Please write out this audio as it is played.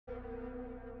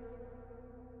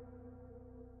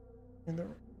The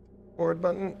forward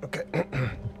button. Okay.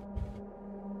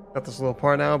 Got this little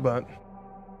part now, but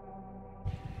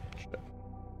shit.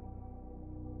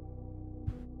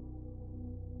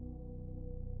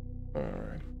 All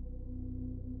right.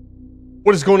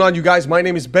 What is going on, you guys? My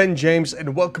name is Ben James,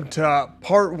 and welcome to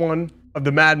part 1 of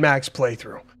the Mad Max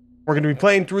playthrough. We're going to be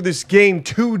playing through this game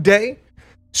today.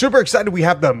 Super excited we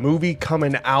have the movie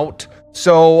coming out.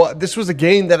 So this was a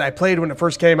game that I played when it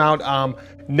first came out.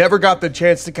 Never got the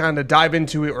chance to kind of dive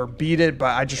into it or beat it,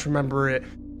 but I just remember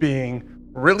it being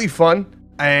really fun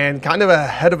and kind of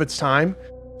ahead of its time.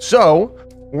 So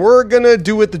we're going to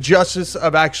do it the justice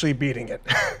of actually beating it.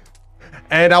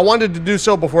 And I wanted to do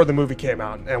so before the movie came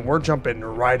out, and we're jumping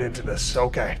right into this.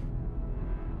 Okay.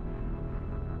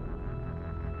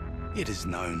 It is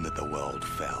known that the world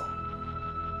fell,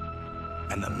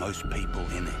 and that most people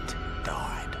in it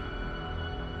died.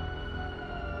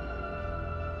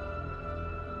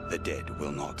 The dead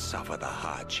will not suffer the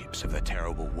hardships of the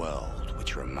terrible world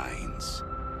which remains.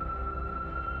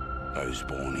 Those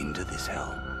born into this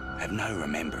hell have no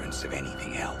remembrance of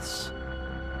anything else.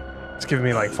 It's giving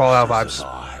me like Fallout vibes.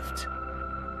 Survived,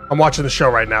 I'm watching the show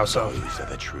right now, so. those are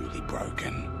the truly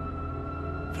broken,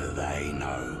 for they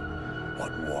know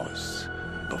what was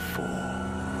before.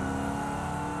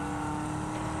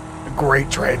 Great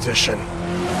transition.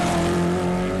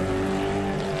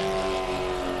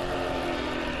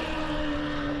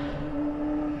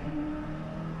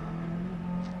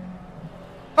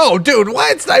 Oh, dude,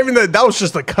 what? It's not even that was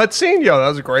just a cutscene? Yo, that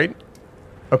was great.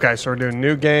 Okay, so we're doing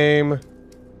new game.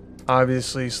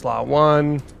 Obviously, slot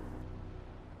 1.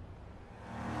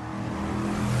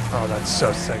 Oh, that's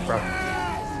so sick, bro.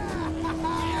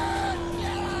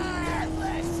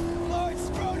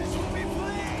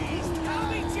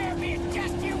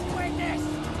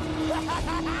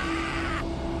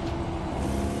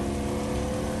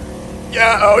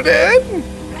 Yeah, dude.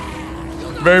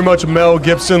 Very much Mel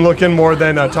Gibson looking more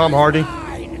than Tom Hardy.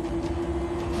 I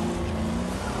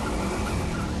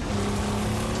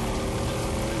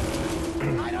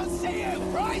don't see you.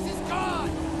 Prize is gone.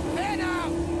 There now.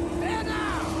 There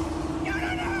now.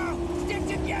 No. Stick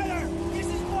together. This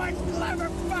is one clever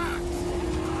fox.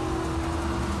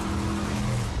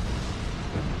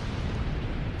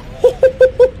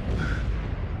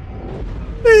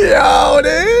 Yo,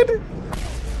 dude.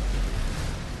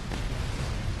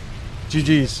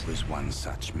 GG's. Was one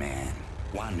such man,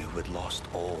 one who had lost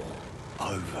all,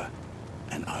 over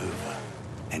and over,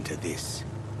 and to this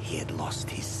he had lost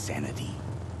his sanity.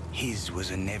 His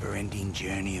was a never-ending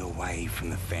journey away from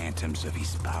the phantoms of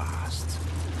his past.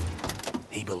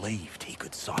 He believed he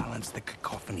could silence the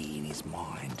cacophony in his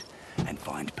mind and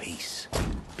find peace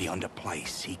beyond a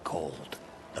place he called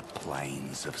the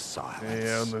Plains of Silence.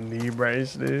 Yeah, the knee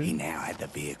brace, dude. He now had the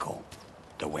vehicle,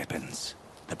 the weapons,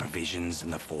 the provisions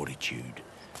and the fortitude.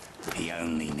 He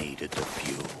only needed the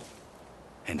fuel.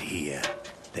 And here,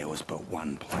 there was but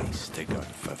one place to go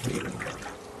for fuel.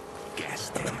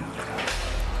 Gastown.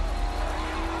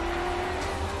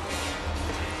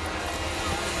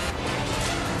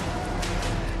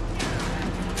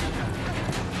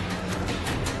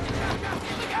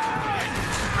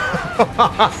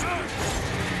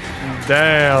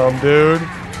 Damn, dude.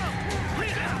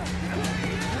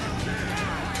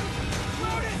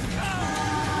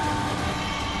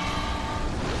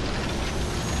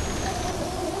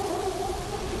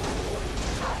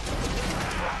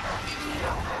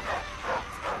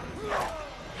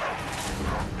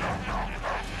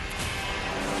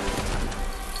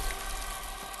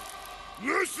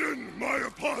 Listen, my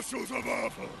apostles of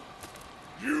Apple.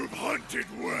 You've hunted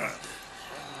well.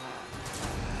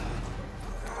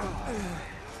 And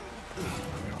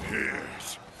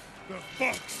here's the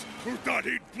fox who thought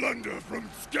he'd plunder from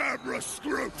Scabra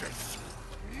Scrotus.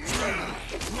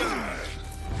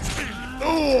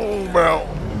 Oh, bro.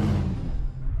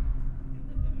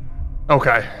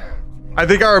 Okay. I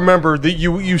think I remember that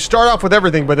you start off with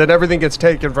everything, but then everything gets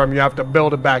taken from you. You have to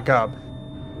build it back up.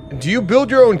 Do you build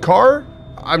your own car?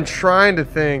 I'm trying to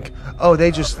think. Oh,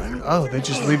 they just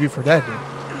leave you for dead, dude.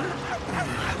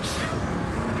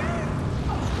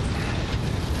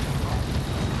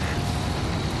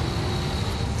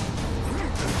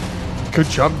 Good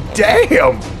jump.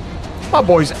 Damn! My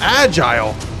boy's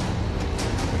agile.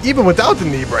 Even without the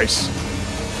knee brace.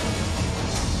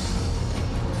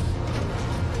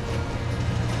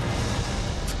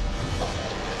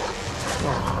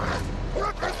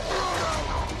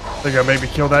 I think I maybe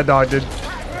killed that dog, dude.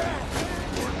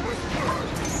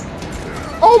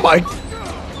 Oh my!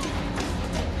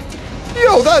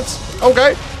 Yo, that's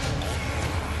okay.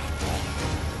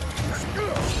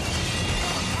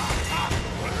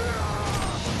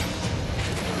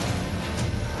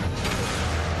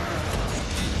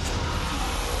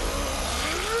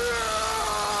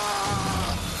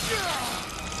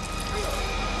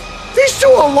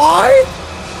 still alive?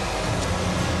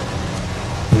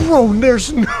 Bro,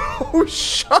 there's no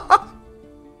shot.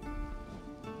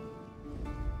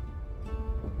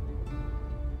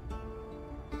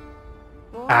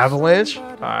 Avalanche?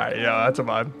 Alright, yeah, that's a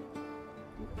vibe.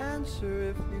 Answer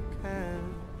if you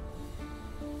can.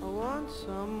 I want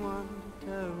someone to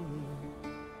tell me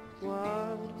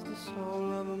what's the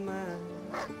soul of a man.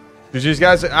 GG's,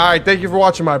 guys. Alright, thank you for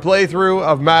watching my playthrough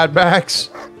of Mad Max.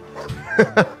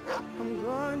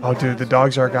 Oh, dude, the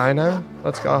dog's our guy now?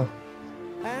 Let's go.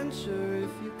 Answer if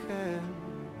you can.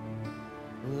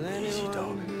 Will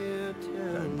anyone here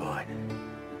tell me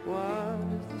what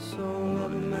is the soul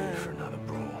of a man? For another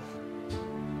brawl.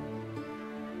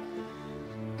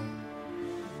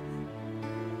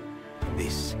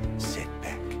 This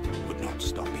setback would not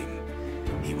stop him.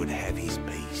 He would have his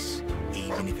peace,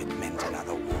 even if it meant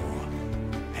another war.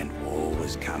 And war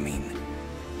was coming,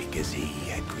 because he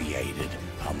had created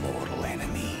a mortal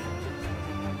enemy.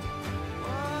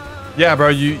 Yeah, bro,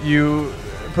 you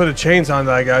put a chains on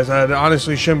that, guys. That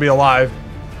honestly shouldn't be alive.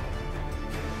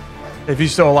 If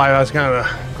he's still alive, that's kind of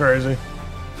crazy.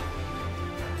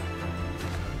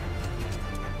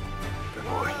 Good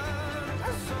boy.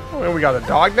 Oh, we got a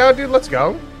dog now, dude. Let's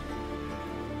go.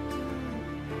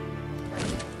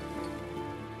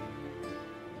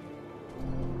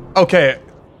 Okay.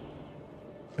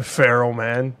 Feral,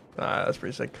 man. That's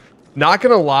pretty sick. Not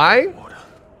gonna lie.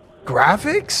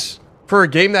 Graphics for a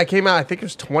game that came out, I think it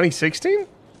was 2016.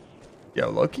 Yo,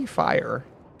 low-key fire.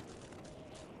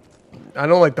 I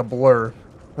don't like the blur.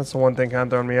 That's the one thing kind of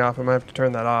throwing me off. I might have to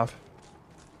turn that off.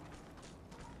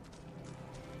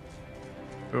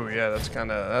 Ooh, yeah,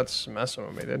 that's messing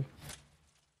with me, dude.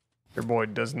 Your boy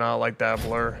does not like that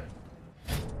blur.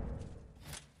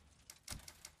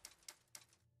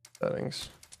 Settings.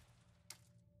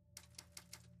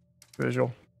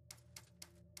 Visual.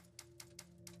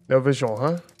 No visual,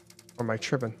 huh? Or am I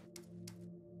tripping?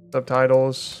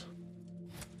 Subtitles.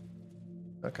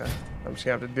 Okay. I'm just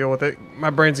gonna have to deal with it. My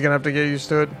brain's gonna have to get used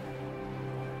to it.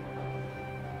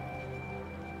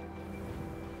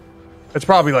 It's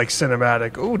probably like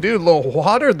cinematic. Ooh, dude, a little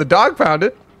water. The dog found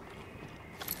it.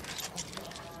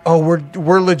 Oh,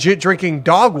 we're legit drinking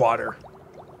dog water.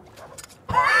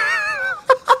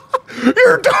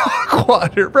 Your dog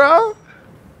water, bro.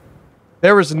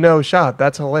 There was no shot.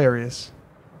 That's hilarious.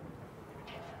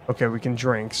 Okay, we can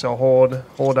drink. So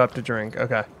hold up to drink.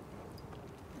 Okay.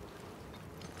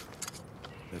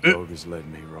 The dog has led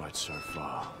me right so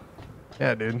far.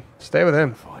 Yeah, dude. Stay with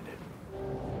him. Find it.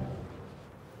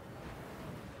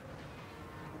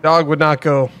 Dog would not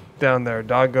go down there.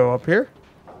 Dog go up here?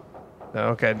 No,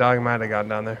 okay, dog might have gone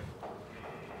down there.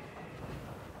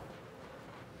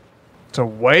 It's a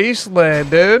wasteland,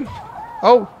 dude.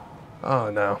 Oh. Oh,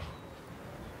 no.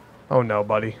 Oh, no,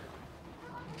 buddy.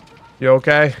 You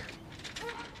okay?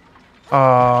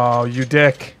 Oh, you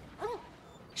dick.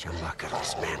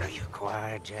 Chumbuckless man, are you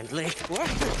quiet, gently? What?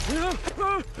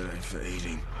 It ain't for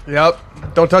eating. Yep.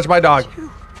 Don't touch my dog.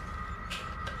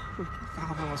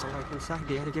 Power was awake inside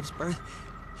the Ada gives birth.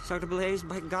 Start ablaze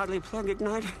by godly plug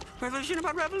ignite. Revolution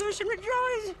about revolution,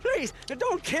 rejoice! Please,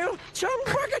 don't kill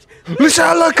Chumbucket!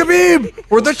 Lisala Khabib!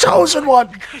 We're the chosen one!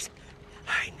 Because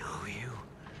I know you.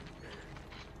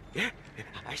 Yeah,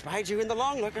 I spied you in the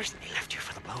long lookers. They left you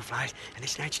for the blowflies, and they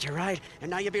snatched your ride.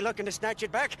 And now you'll be looking to snatch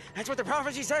it back. That's what the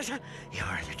prophecy says.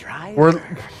 You're the driver.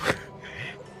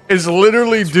 It's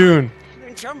literally Dune.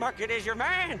 And Chumbucket is your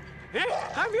man. Yeah,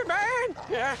 I'm your man.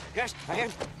 Yeah, yes, I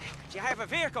am. See, I have a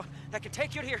vehicle that can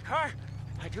take you to your car.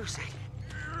 I do say.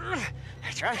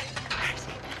 That's right.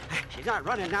 She's not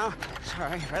running now.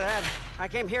 Sorry for that. I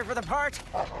came here for the parts.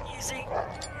 You see,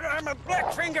 I'm a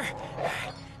black finger.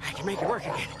 I can make it work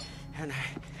again. And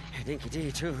Dinky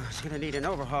D, too, is gonna need an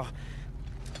overhaul.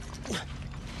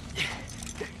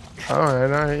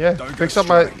 Alright, yeah. Don't Fix go up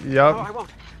my... straight. Yup. No, I won't.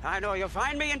 I know you'll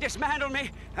find me and dismantle me.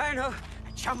 I know.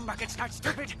 Chumbucket's not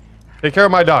stupid. Take care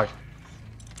of my dog.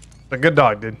 It's a good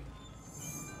dog, dude.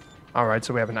 Alright,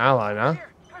 so we have an ally now. Here,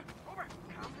 come over.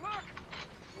 Come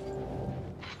look.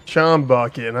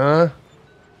 Chumbucket, huh?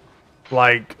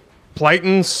 Like,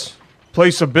 Playton's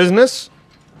place of business?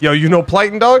 Yo, you know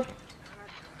Playton, dog?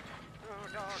 Oh,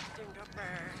 dog, dinged up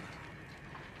there.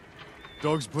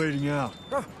 Dog's bleeding out.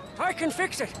 Oh, I can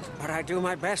fix it, but I do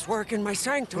my best work in my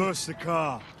sanctum. Push the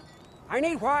car. I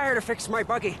need wire to fix my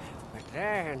buggy, but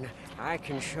then I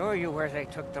can show you where they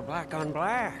took the black on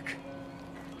black.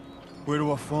 Where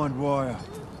do I find wire?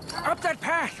 Up that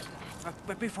path.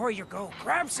 But before you go,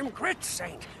 grab some grit,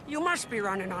 Saint. You must be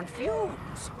running on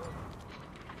fumes.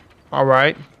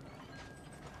 Alright.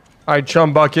 Alright,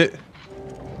 Chumbucket.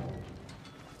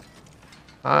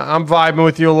 I'm vibing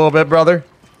with you a little bit, brother.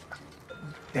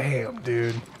 Damn,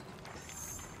 dude.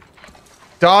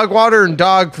 Dog water and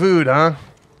dog food, huh?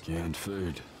 Canned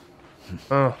food.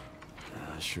 Oh.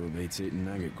 Sure beats eating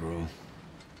nugget gruel.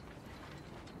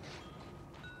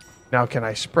 Now can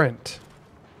I sprint?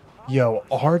 Yo,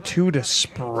 R2 to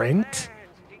sprint?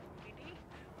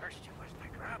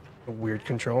 Weird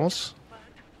controls.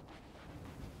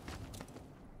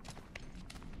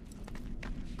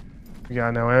 We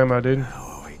got no ammo, dude.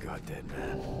 Oh, we got that,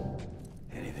 man.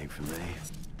 Anything for me?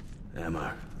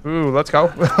 Ammo. Ooh, let's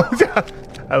go.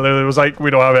 I literally was like,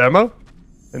 we don't have ammo.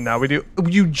 And now we do.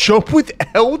 You jump with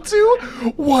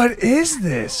L2? What is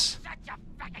this?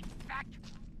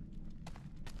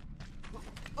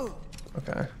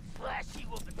 Okay.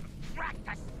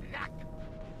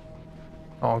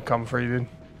 Oh, I'm coming for you, dude.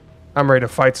 I'm ready to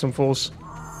fight some fools.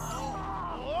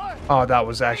 Oh, that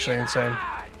was actually insane.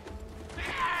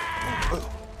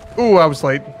 Ooh, I was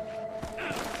late.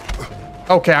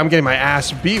 Okay, I'm getting my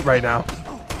ass beat right now.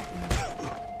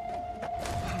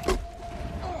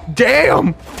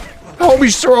 Damn!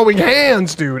 Homie's throwing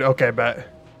hands, dude. Okay, bet.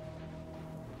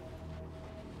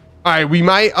 Alright, we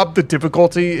might up the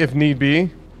difficulty if need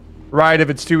be. Right, if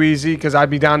it's too easy, because I'd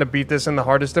be down to beat this in the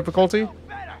hardest difficulty.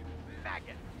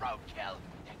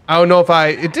 I don't know if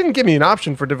it didn't give me an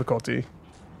option for difficulty.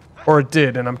 Or it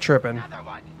did, and I'm tripping.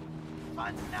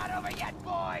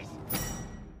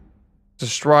 To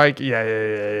strike,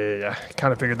 yeah.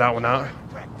 Kind of figured that one out.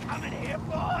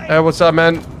 Hey, what's up,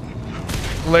 man?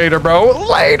 Later, bro.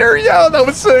 Later, yo, that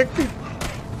was sick.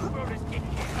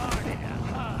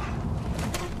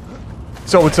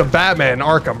 So it's a Batman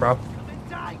Arkham, bro.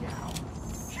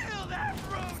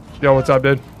 Yo, what's up,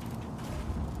 dude?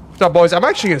 What's up, boys? I'm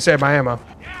actually gonna save my ammo.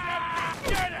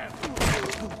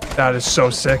 That is so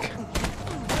sick.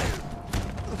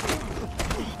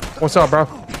 What's up, bro?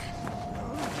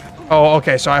 Oh,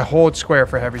 okay, so I hold square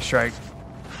for heavy strike.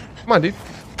 Come on, dude.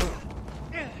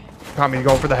 Caught me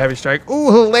going for the heavy strike.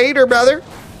 Ooh, later, brother.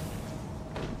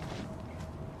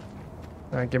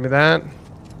 All right, give me that.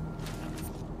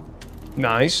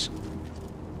 Nice.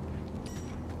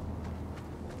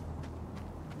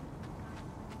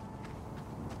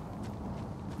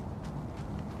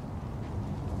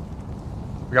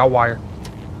 We got wire.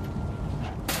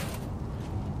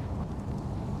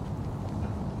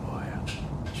 Wire.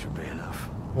 Should be enough.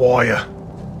 Wire.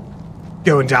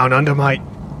 Going down under, mate.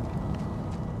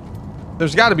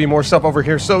 There's got to be more stuff over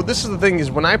here. So this is the thing, is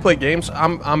when I play games,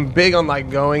 I'm big on like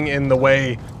going in the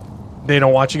way they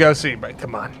don't want you to go. See, but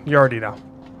come on, you already know.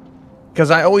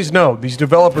 Because I always know these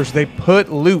developers, they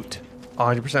put loot.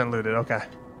 100% looted. Okay.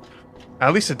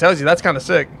 At least it tells you. That's kind of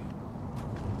sick.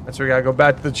 That's where we gotta go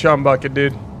back to the chum bucket,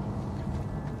 dude.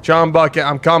 Chum bucket,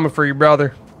 I'm coming for you,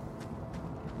 brother.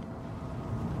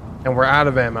 And we're out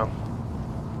of ammo.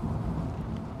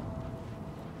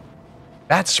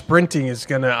 That sprinting is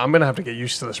I'm gonna have to get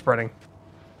used to the sprinting.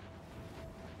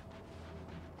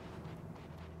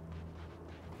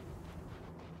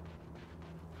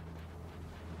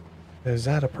 Is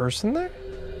that a person there?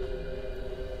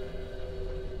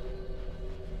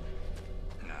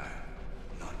 No,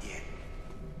 not yet.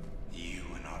 You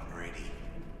were not ready.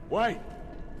 Wait!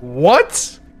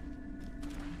 What?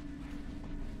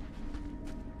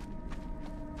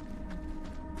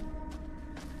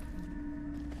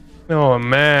 Oh,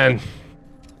 man.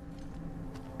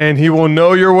 And he will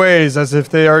know your ways as if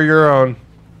they are your own.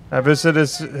 As if it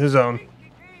is his own.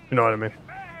 You know what I mean.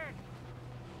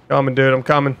 Coming, dude. I'm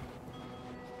coming.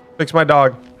 Fix my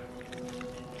dog.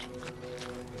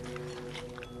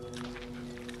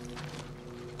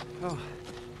 Oh.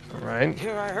 All right.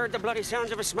 Here, I heard the bloody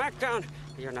sounds of a smackdown.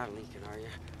 You're not leaking, are you?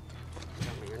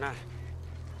 Tell me you're not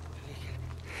leaking.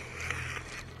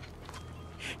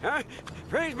 Huh?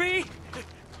 Praise be!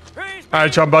 Praise be! All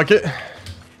right, chum bucket.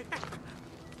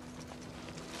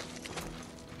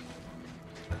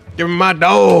 Give me my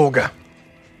dog.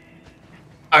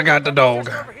 I got the dog.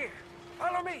 Just over here.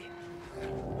 Follow me.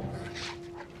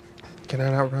 Can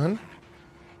I outrun?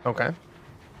 Okay.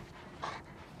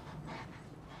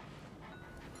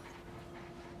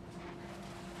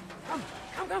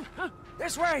 Come.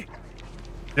 This way.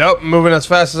 Yep, moving as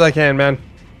fast as I can, man.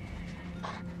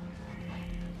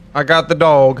 I got the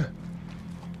dog.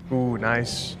 Ooh,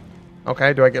 nice.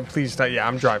 Okay, do I get... Please, yeah,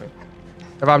 I'm driving.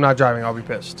 If I'm not driving, I'll be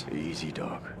pissed. Easy,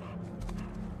 dog.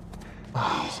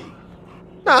 Easy.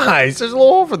 Nice, there's a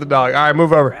little hole for the dog. All right,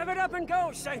 move over. Rev it up and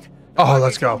go, Saint. Oh,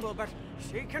 let's go. Humble, but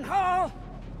she can haul.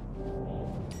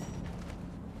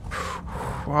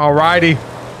 Alrighty.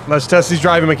 Let's test these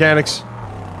driving mechanics.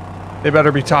 They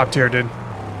better be top tier, dude.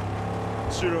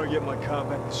 The sooner I get my car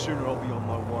back, the sooner I'll be on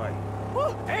my way.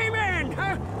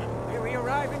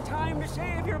 in time to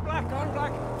save your black on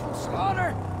black from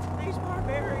slaughter. These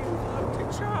barbarians love to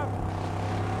chop.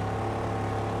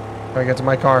 I get to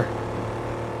my car.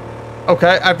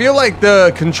 Okay, I feel like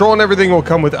the control and everything will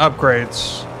come with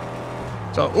upgrades.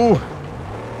 So, ooh.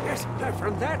 Yes,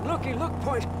 from that looky look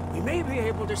point, we may be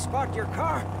able to spot your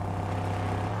car.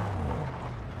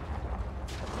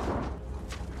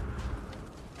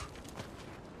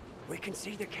 We can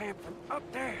see the camp from up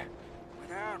there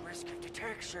without risk of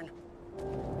detection.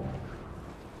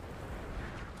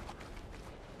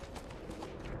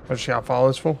 I just gotta follow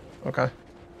this fool? Okay.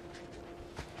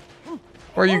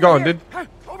 Where are you going, dude?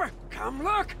 Over! Come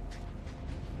look!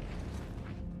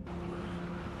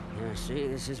 Yeah, see,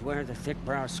 this is where the thick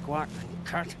brow squat and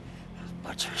cut.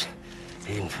 Butchers,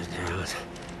 infidels.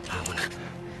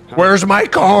 Where's my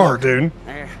car, dude?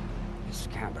 There.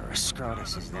 Scabrous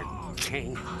Scrotus is their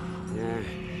king. Yeah,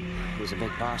 he's a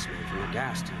big boss man from the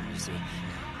gas town, you see.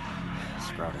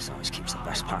 Scrotus always keeps the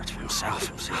best parts for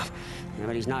himself. Yeah,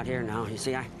 but he's not here now. You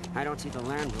see, I don't see the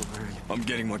Land Rover. I'm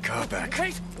getting my car back.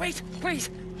 Wait, please.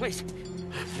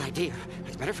 An idea.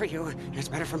 It's better for you, and it's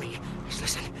better for me. Just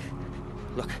listen.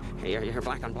 Look, your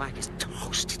black on black is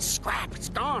toast. It's scrap. It's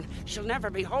gone. She'll never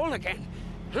be whole again.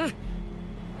 Huh?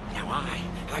 Now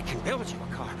I can build you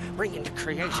a car, bring into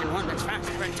creation one that's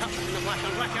faster and tougher than the black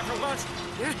on black ever was.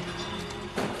 Yeah?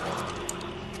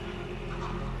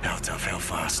 How tough, how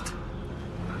fast?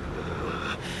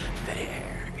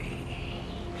 Very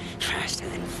faster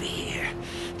than fear,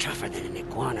 tougher than an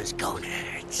iguana's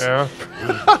gonads. Yeah.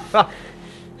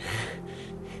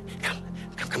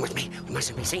 Come with me. We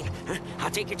mustn't be seen. Huh? I'll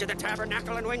take you to the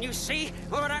tabernacle, and when you see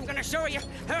what I'm going to show you,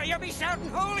 you'll be shouting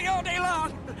holy all day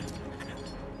long.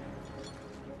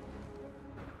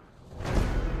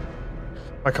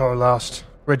 My car lost.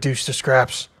 Reduced to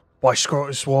scraps. Why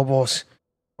Scrotus wobbles?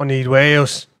 I need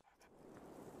whales.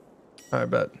 I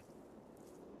bet.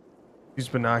 Use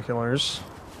binoculars.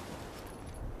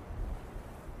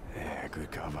 Yeah,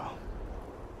 good cover.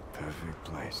 Perfect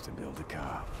place to build a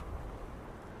car.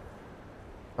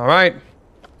 Alright.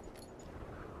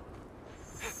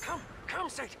 Come,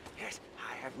 Saint. Yes,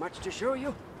 I have much to show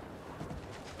you.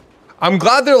 I'm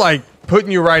glad they're like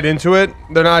putting you right into it.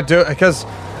 They're not doing, because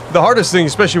the hardest thing,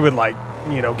 especially with like,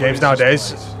 you know, games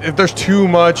nowadays, if there's too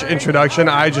much introduction,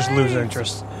 I just lose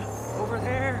interest. Over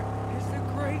there is the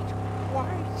Great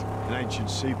White. An ancient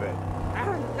seabed.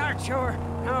 I'm not sure.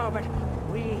 No, but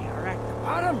we are at the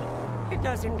bottom. It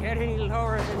doesn't get any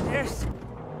lower than this.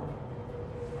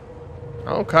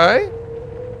 Okay.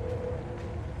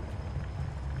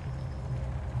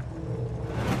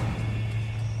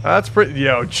 That's pretty.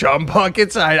 Yo, Chum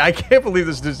Buckets. I can't believe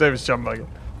this dude's name is Chum Bucket.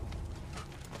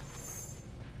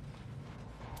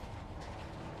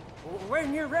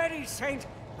 When you're ready, Saint.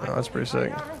 Oh, that's pretty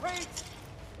sick.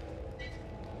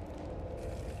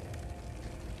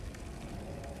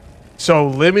 So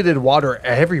limited water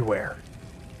everywhere.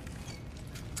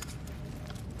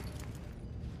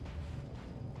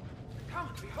 Come,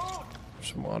 behold.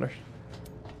 Some water.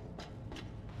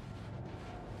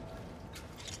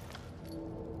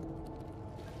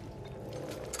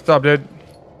 What's up, dude?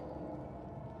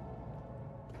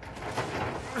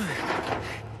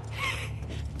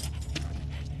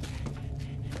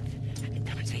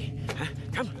 Come and see.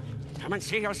 Huh? Come and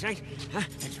see, O Saint. Huh?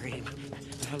 The dream,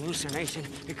 the hallucination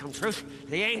become truth.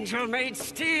 The angel made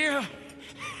steel.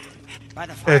 By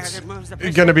the fire It's that moves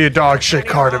the gonna be a dog shit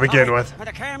car to begin with. By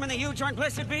the cam and the huge joint,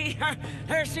 blessed be.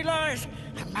 There she lies,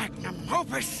 the magnum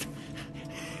opus.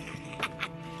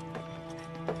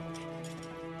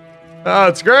 Oh,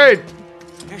 it's great.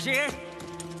 There she is.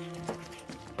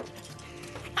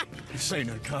 This ain't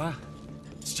a car.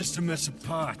 It's just a mess of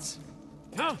parts.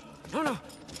 No.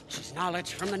 She's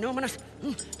knowledge from the numinous,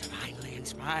 divinely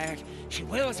inspired. She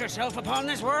wills herself upon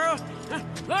this world.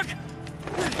 Look!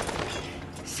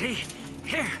 See,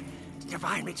 here,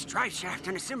 divine meets tri-shaft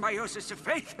and a symbiosis of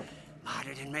faith.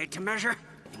 Modded and made to measure.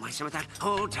 You want some of that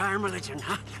old-time religion,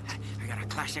 huh? I got a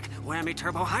classic whammy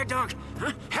turbo high dog,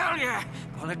 huh? Hell yeah!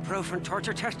 Bulletproof and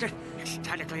torture tested.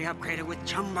 Statically upgraded with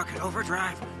Chum Bucket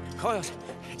overdrive. Coils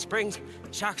and springs,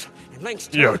 shocks and links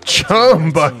to... Yo,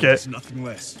 Chum Bucket. It's nothing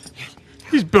less.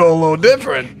 He's built a little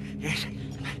different. Yes.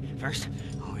 First,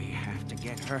 we have to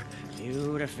get her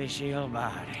beautificial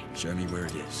body. Show me where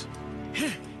it is.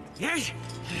 Yes.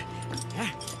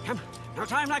 Come. No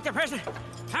time like the present.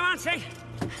 Come on, Saint.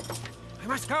 We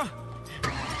must go.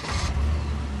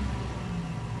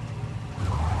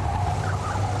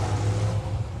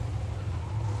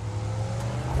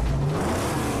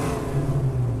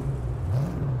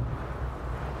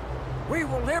 We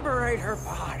will liberate her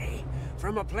body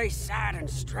from a place sad and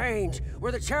strange,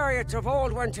 where the chariots of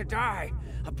old went to die.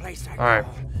 A place I All right.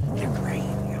 call the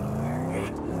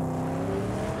graveyard.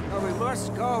 But we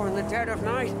must go in the dead of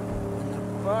night, when the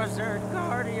buzzard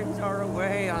guardians are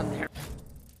away on their...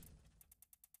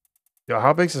 Yo,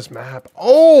 how big's this map?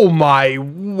 Oh my,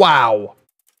 wow.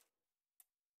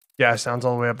 Yeah, sounds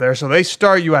all the way up there. So they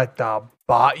start you at the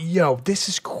bottom. Yo, this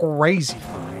is crazy.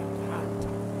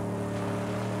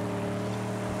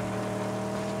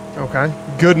 Okay,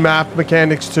 good map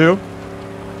mechanics too.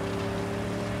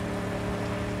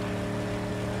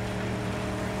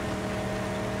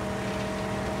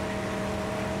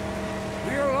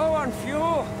 We're low on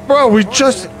fuel. Bro, we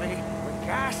just... Fortunately, with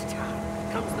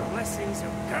Gastown comes the blessings of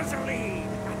gasoline.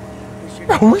 We should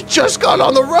Bro, we just got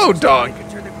on the road, dog. make it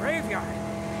to the graveyard.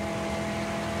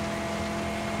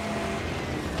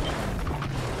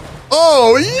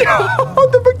 Oh, yo,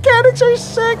 the mechanics are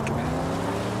sick.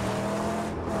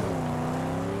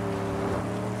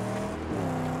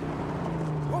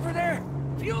 Over there,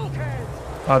 fuel cans.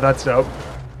 Oh, that's dope.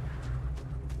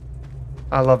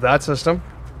 I love that system.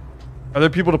 Are there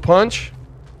people to punch?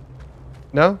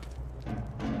 No?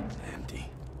 Empty.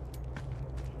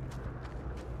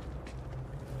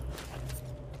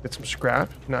 Get some scrap.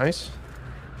 Nice.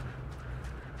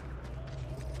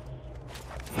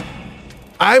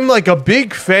 I'm like a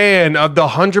big fan of the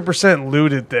 100%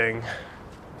 looted thing.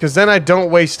 Because then I don't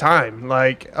waste time.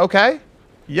 Like, okay.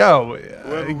 Yo,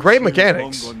 great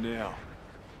mechanics. Long gone now,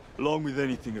 along with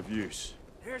anything of use.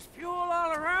 There's fuel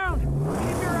all around.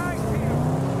 Keep your eyes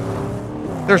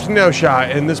peeled. There's no shot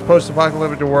in this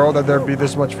post-apocalyptic world that there'd be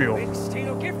this much fuel. Big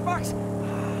steel gift box.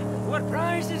 What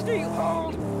prizes do you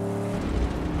hold?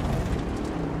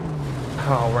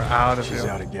 Oh, we're out of She's fuel.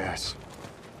 out of gas.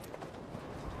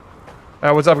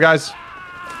 What's up, guys?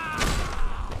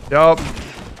 Yup.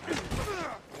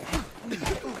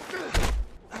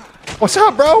 What's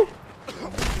up, bro?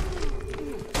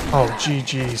 Oh,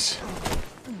 GG's.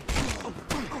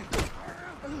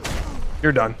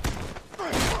 You're done.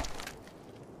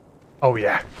 Oh,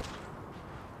 yeah.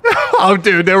 Oh,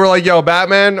 dude, they were like, yo,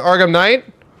 Batman, Arkham Knight?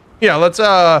 Yeah,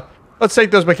 let's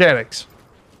take those mechanics.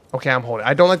 Okay, I'm holding.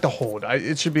 I don't like the hold.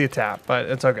 It should be a tap, but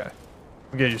it's okay.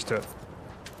 We'll get used to it.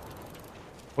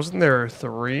 Wasn't there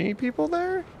 3 people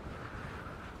there?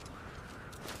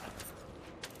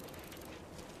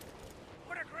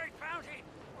 What a great bounty.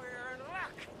 We're in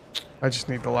luck. I just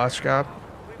need the last scrap.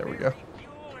 There we go.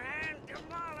 Fuel and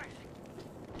demolish.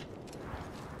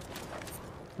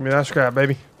 Give me that scrap,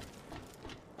 baby.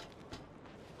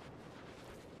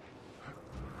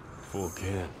 Full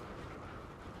can.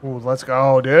 Ooh, let's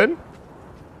go, dude.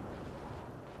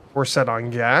 We're set on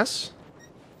gas.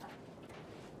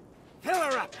 Fill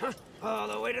her up, huh? All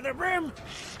the way to the brim.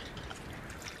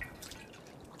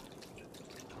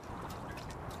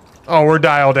 Oh, we're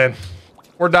dialed in.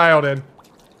 We're dialed in.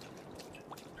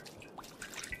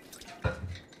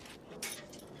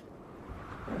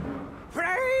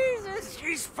 Praises,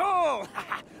 she's full.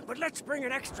 But let's bring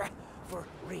an extra for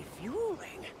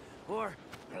refueling or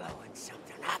blowing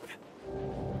something up.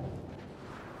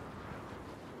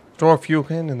 Store a fuel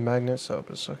can in the magnet soap.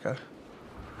 It's okay.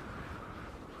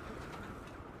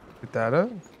 Get that up.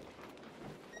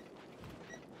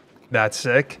 That's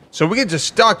sick. So we can just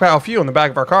stockpile fuel in the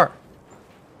back of our car.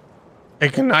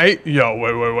 Ignite? Yo,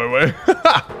 wait.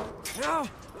 Now,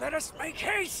 let us make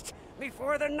haste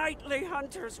before the nightly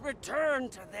hunters return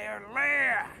to their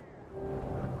lair.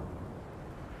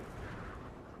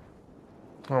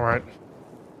 All right.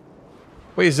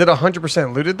 Wait, is it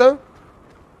 100% looted though?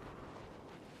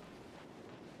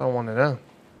 I want to know.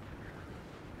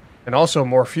 And also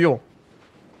more fuel.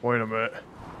 Wait a minute.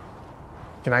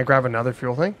 Can I grab another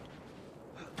fuel thing?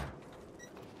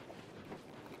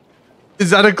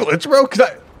 Is that a glitch, bro?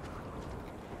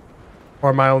 Or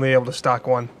am I only able to stock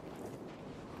one?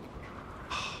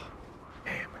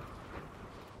 Damn.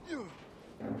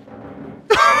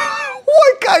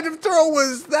 What kind of throw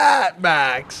was that,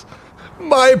 Max?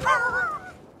 My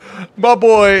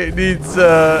boy needs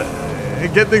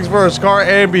get things for his car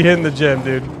and be hitting the gym,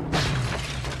 dude.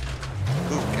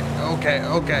 Okay.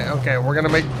 We're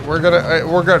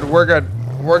good.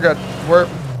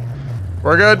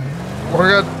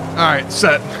 All right,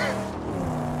 set.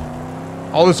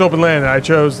 All this open land, I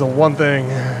chose the one thing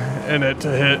in it to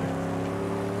hit.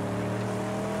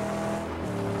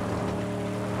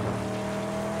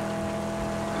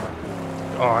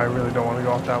 Oh, I really don't want to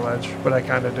go off that ledge, but I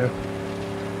kind of do.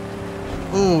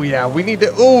 Ooh, yeah, we need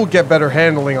to get better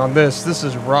handling on this. This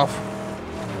is rough.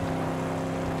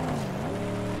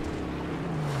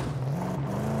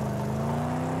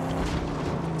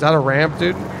 Is that a ramp,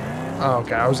 dude? Oh,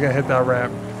 okay, I was gonna hit that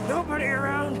ramp. Nobody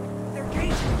around. Their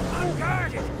gate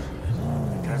unguarded.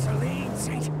 The gasoline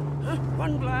seat.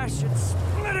 One blast should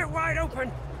split it wide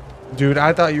open. Dude,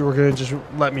 I thought you were gonna just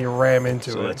let me ram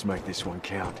into So it. let's make this one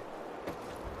count.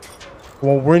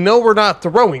 Well, we know we're not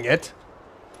throwing it.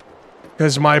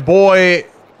 Because my boy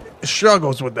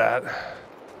struggles with that.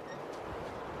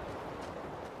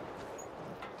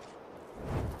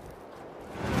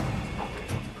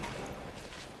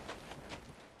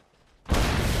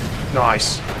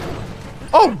 Nice.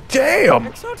 Oh, damn!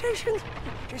 Exaltation.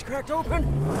 She's cracked open.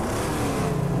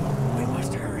 We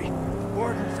must hurry.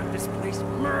 Wardens of this place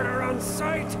murder on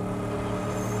sight.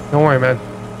 Don't worry, man.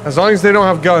 As long as they don't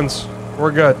have guns,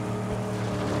 we're good.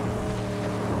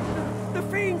 The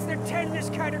fiends that tend this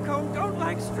catacomb don't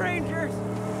like strangers.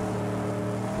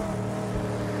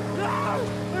 No!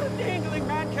 There are dangling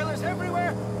man-killers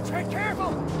everywhere. Tread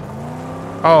careful.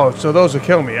 Oh, so those will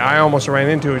kill me. I almost ran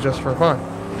into it just for fun.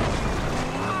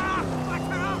 Watch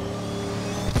out!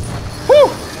 Woo!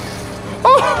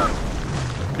 Oh!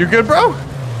 You good, bro?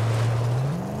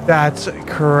 That's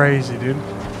crazy, dude.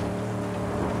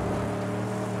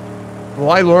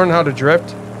 Will I learn how to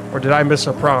drift? Or did I miss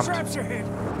a prompt? Traps ahead.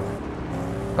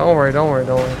 Don't worry, don't worry,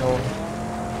 don't worry, don't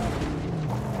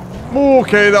worry.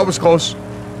 Okay, that was close.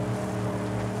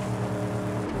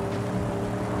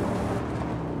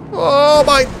 Oh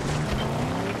my!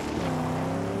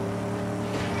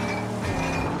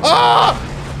 Ah!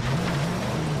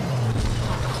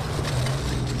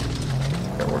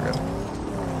 Okay, we're good.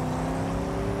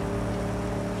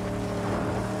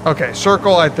 Okay,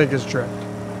 circle I think is drift.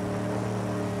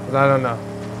 But I don't know.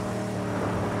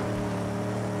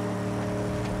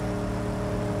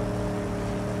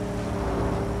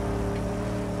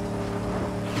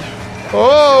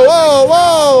 Whoa, whoa,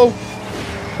 whoa!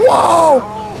 Whoa!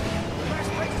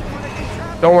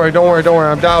 Don't worry, don't worry, don't worry.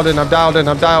 I'm dialed in, I'm dialed in,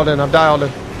 I'm dialed in, I'm dialed in.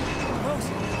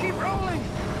 Keep rolling.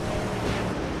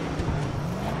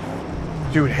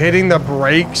 Dude, hitting the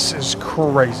brakes is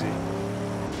crazy.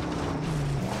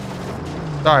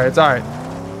 It's alright, it's alright.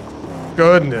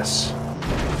 Goodness.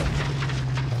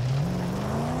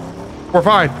 We're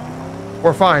fine.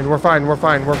 We're fine, we're fine, we're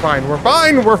fine, we're fine, we're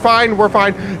fine, we're fine, we're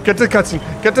fine. Get to the cutscene,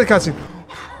 get to the cutscene.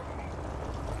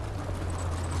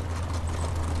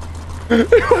 Why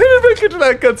did I make it to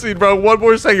that cutscene, bro? One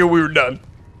more second, we were done.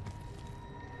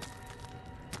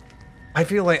 I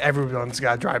feel like everyone's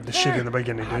got to drive the shit in the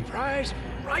beginning, dude. Prize,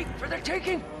 right for the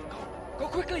taking. Go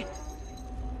quickly.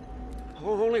 The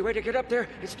only way to get up there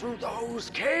is through those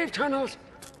cave tunnels.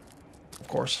 Of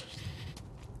course.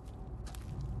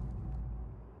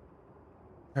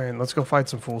 All right, let's go fight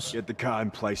some fools. Get the car in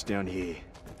place down here.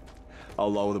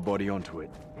 I'll lower the body onto it.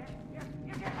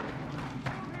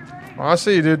 Oh, I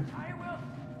see you, dude.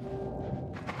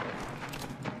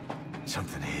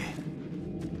 Something here.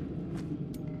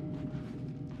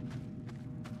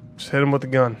 Just hit him with the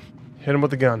gun. Hit him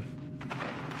with the gun.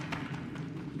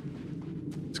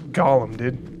 It's Gollum,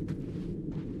 dude.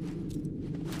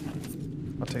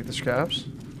 I'll take the scraps.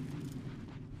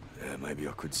 Maybe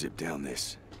I could zip down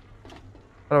this.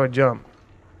 How do I jump?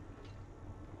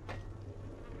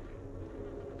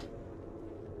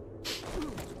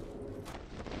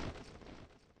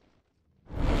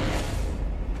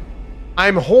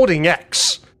 I'm holding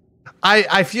X.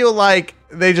 I feel like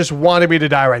they just wanted me to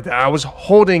die right there. I was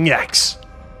holding X.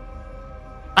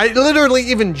 I literally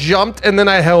even jumped and then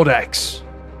I held X.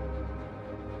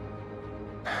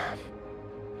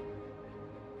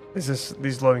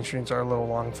 These loading screens are a little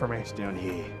long for me. It's down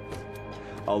here.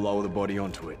 I'll lower the body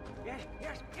onto it. Yes.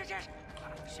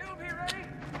 She'll be ready.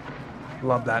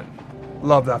 Love that.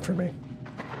 Love that for me.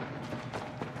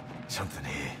 Something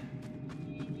here.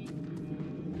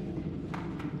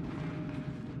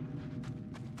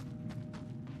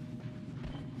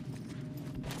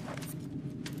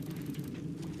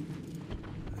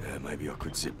 Maybe I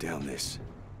could zip down this.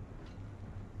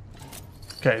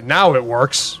 Okay, now it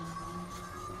works.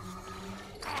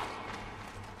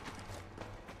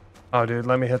 Oh, dude,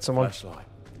 let me hit someone. Flashlight.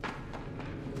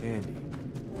 Andy.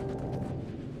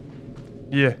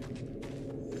 Yeah.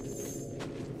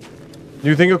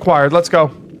 New thing acquired. Let's go.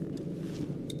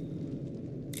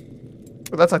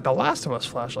 Well, that's like the Last of Us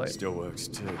flashlight. Still works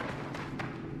too.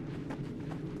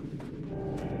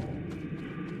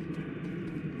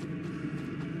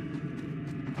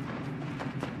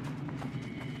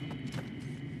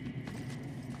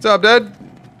 What's up, Dad?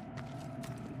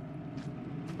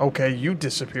 Okay, you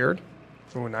disappeared.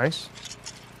 Ooh, nice.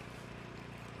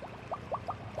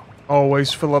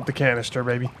 Always fill up the canister,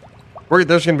 baby.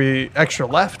 There's gonna be extra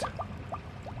left.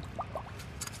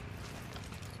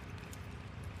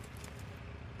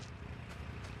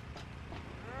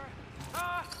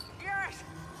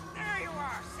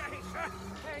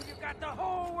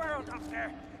 Up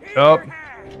there. In Yup. your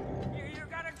hand. You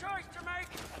got a choice to make.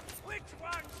 Which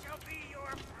one shall be your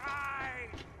pride?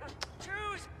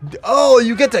 Choose. Oh,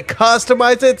 you get to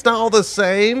customize it. It's not all the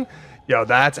same. Yo,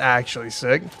 that's actually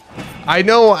sick. I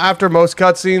know after most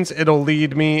cutscenes, it'll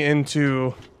lead me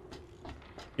into,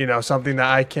 you know, something that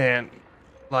I can't,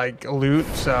 like, loot,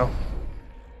 so.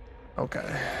 Okay.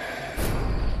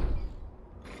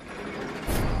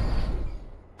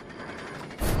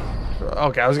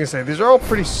 Okay, I was gonna say, these are all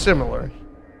pretty similar.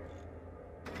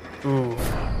 Ooh.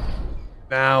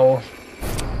 Now,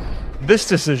 this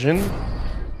decision,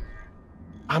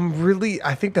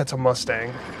 I think that's a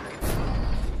Mustang.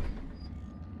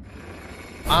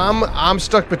 I'm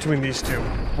stuck between these two.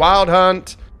 Wild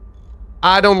Hunt.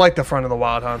 I don't like the front of the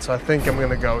Wild Hunt, so I think I'm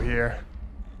gonna go here.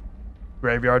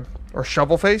 Graveyard. Or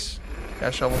Shovel Face? Yeah,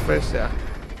 Shovel Face, yeah.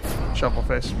 Shovel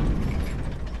Face.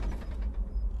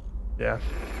 Yeah.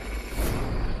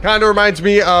 Kind of reminds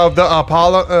me of the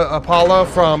Apollo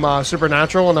from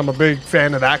Supernatural, and I'm a big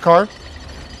fan of that car.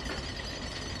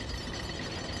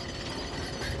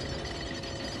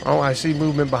 Oh, I see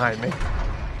movement behind me.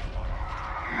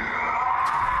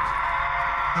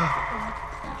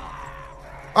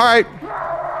 All right.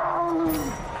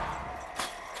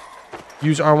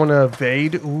 Use R1 to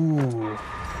evade. Ooh.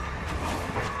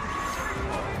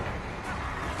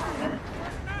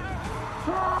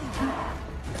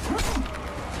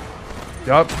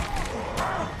 Yup.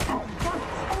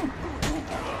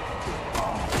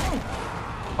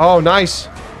 Oh, nice.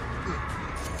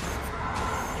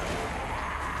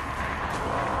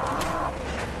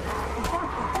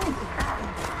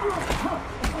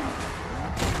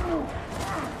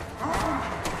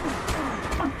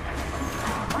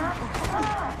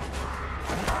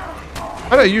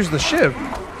 How do I use the shiv?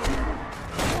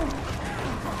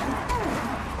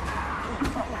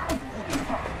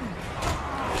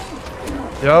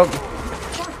 Yup.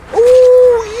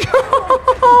 Ooh, yo!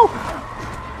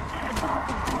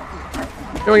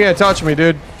 You ain't gonna touch me,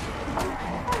 dude.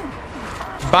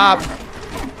 Bop.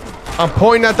 I'm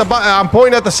pointing at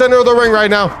the center of the ring right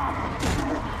now.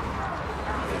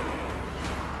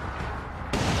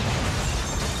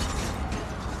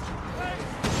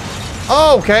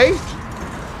 Oh, okay.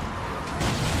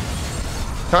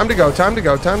 Time to go, time to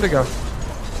go, time to go.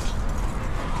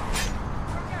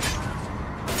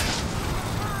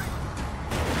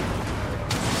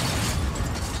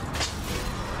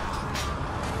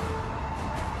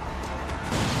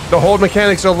 The hold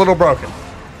mechanics are a little broken.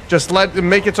 Just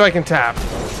make it so I can tap.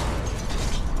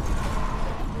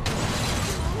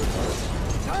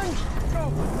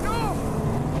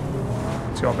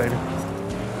 Let's go, baby.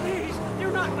 Please, do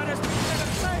not let us be set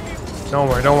aside. Don't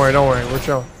worry, don't worry, don't worry. We're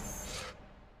chill.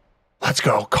 Let's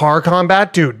go. Car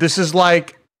combat? Dude, this is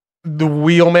like the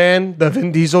Wheelman, the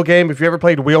Vin Diesel game. If you ever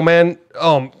played Wheelman,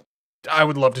 I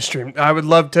would love to stream. I would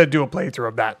love to do a playthrough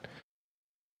of that.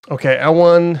 Okay,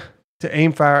 L1 to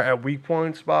aim fire at weak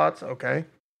point spots. Okay.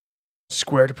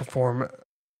 Square to perform a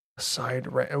side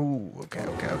ooh, okay,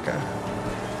 okay, okay.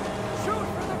 Shoot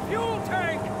for the fuel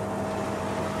tank.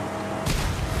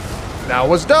 That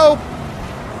was dope.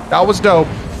 That was dope.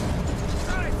 Oh,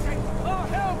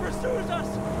 hell pursues us.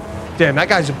 Damn, that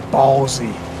guy's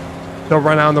ballsy. To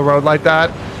run out on the road like that.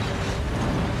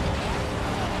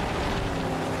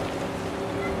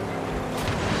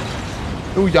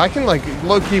 Ooh, I can like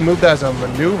low-key move that as a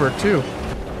maneuver too.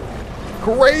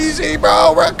 Crazy,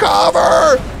 bro,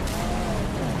 recover!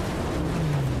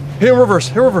 Hit reverse,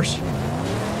 hit reverse.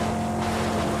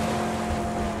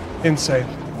 Insane.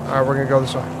 All right, we're gonna go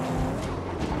this way.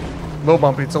 A little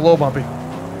bumpy, it's a little bumpy.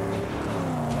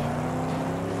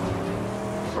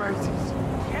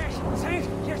 Yes, Saint,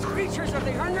 yes, creatures of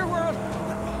the underworld.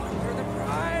 You're the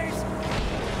prize.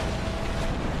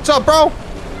 What's up, bro?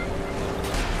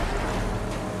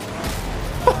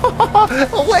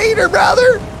 Later,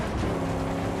 brother.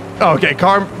 Okay,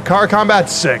 car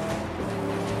combat's sick.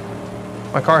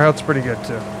 My car health's pretty good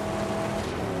too.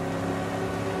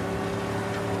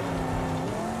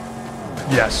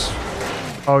 Yes.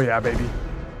 Oh yeah, baby.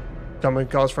 Coming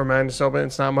calls for man to so but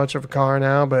it's not much of a car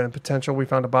now, but in potential we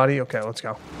found a body. Okay, let's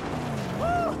go.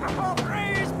 Oh,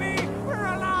 praise be, we're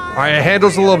alive. All right, it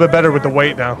handles a little bit better with the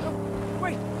weight now.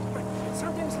 Wait,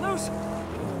 something's loose.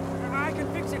 I can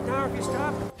fix it now if you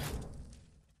stop.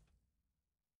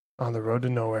 On the road to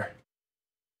nowhere.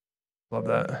 Love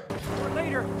that. Or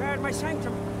later, at my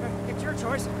sanctum. It's your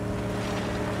choice.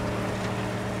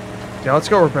 Yeah, let's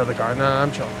go repair the car. Nah,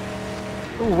 I'm chill.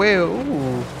 Ooh, wait,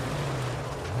 ooh.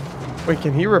 Wait,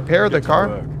 can he repair the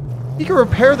car? He can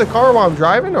repair the car while I'm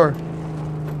driving, or?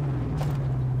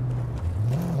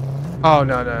 Oh,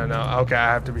 no, no, no. Okay,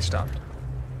 I have to be stopped.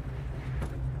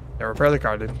 Yeah, repair the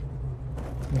car, dude.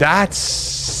 That's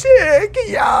sick,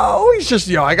 yo. He's just,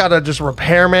 yo, I gotta just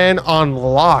repairman on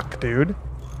lock, dude.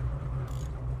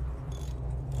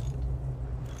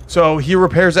 So he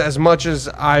repairs it as much as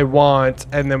I want,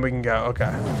 and then we can go. Okay.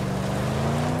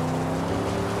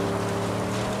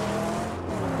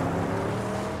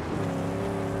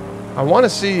 I want to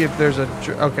see if there's a...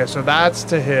 Okay, so that's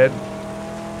to hit.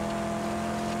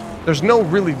 There's no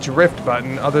really drift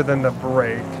button other than the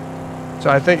brake. So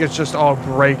I think it's just all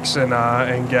brakes and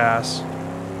gas.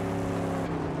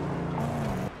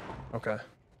 Okay.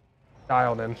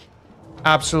 Dialed in.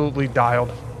 Absolutely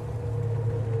dialed.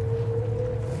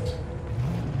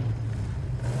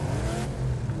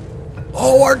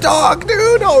 Oh, our dog,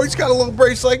 dude! Oh, he's got a little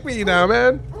brace like me now,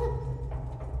 man.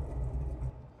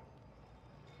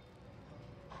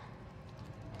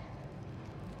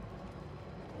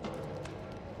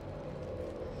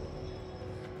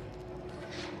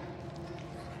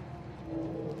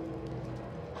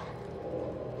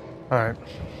 All right.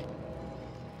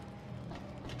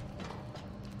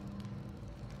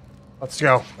 Let's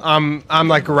go. I'm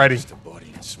like ready.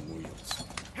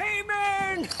 Hey,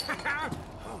 man!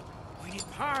 Oh, we need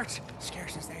parts,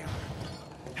 scarce as they are.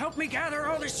 Help me gather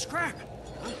all this scrap.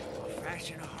 I'll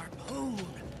fashion a harpoon.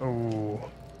 Ooh.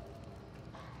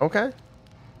 Okay.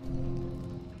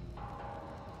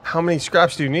 How many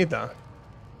scraps do you need, though?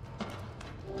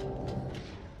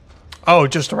 Oh,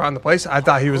 just around the place? I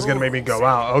thought he was going to make me go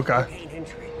out. Okay. Gain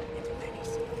entry into many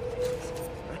civilizations.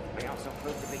 May also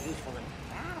prove to be useful in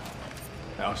battle.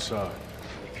 How so?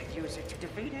 We could use it to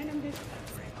defeat enemies,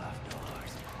 break off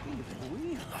doors, even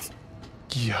wheels.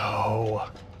 Yo.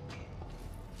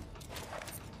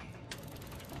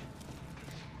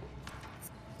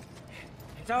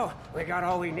 So, we got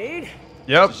all we need?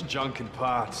 Yep. Just junk and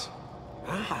parts.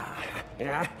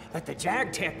 Yeah, but the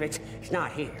jag tip, it's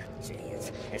not here. See,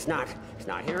 it's not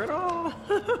here at all.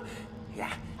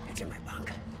 Yeah, it's in my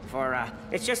bunk.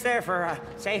 It's just there for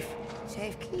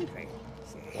safekeeping.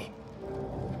 See?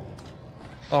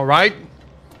 All right.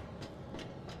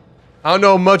 I don't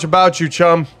know much about you,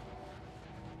 chum,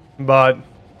 but I'm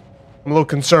a little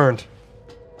concerned.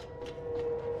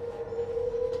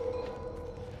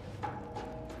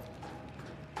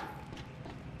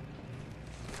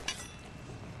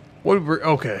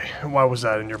 Okay, why was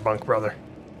that in your bunk, brother?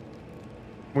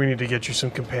 We need to get you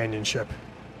some companionship.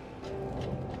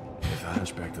 If the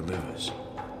hunchback delivers,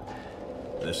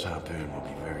 this harpoon will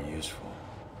be very useful.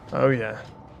 Oh, yeah.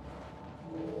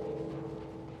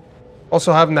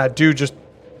 Also, having that dude just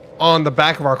on the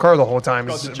back of our car the whole time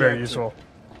is very useful.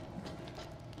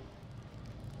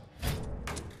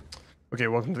 Okay,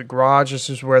 welcome to the garage. This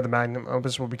is where the magnum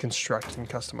opus will be constructed and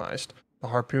customized. The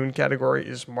harpoon category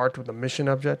is marked with a mission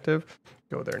objective.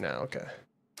 Go there now. Okay.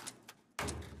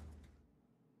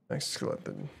 Next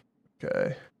skeleton.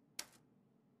 Okay.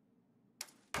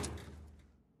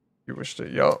 You wish to...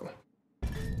 Yo.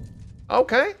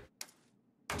 Okay.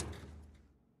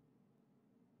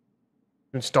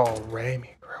 Install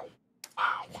Ramie grill.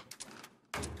 Wow.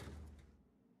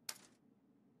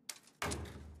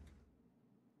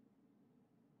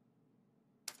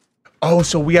 Oh,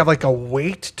 so we have like a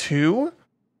weight too?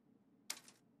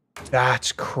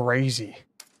 That's crazy.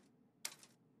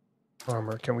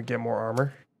 Armor. Can we get more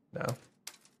armor? No.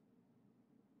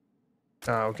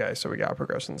 Oh, okay, so we gotta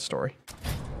progress in the story.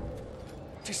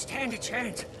 To stand a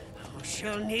chance,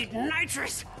 she'll need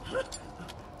nitrous.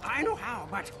 I know how,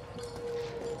 but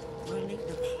we'll need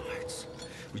the parts.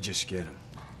 We just get them.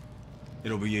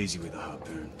 It'll be easy with a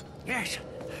harpoon. Yes,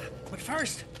 but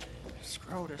first,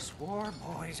 Scrotus war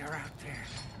boys are out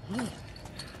there.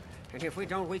 And if we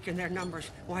don't weaken their numbers,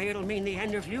 why, it'll mean the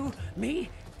end of you, me,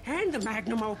 and the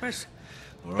magnum opus.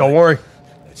 All right. Don't worry.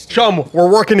 Chum,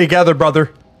 we're working together,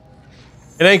 brother.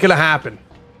 It ain't gonna happen.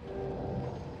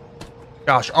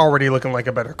 Gosh, already looking like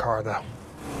a better car, though.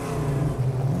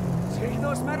 See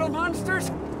those metal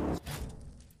monsters?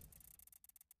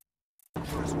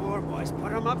 Those war boys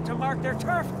put them up to mark their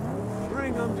turf.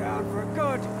 Bring them down for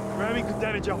good. Ramming could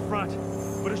damage our front,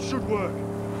 but it should work.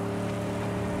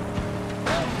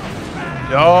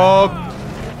 Yo.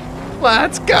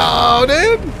 Let's go,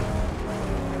 dude.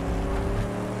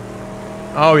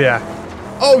 Oh, yeah.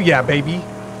 Oh, yeah, baby.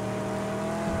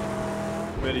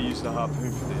 Better use the harpoon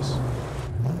for this.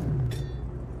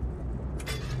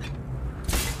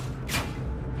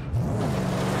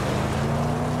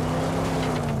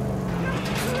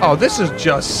 Oh, this is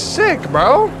just sick,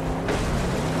 bro.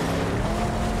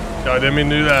 No, I didn't mean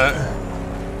to do that.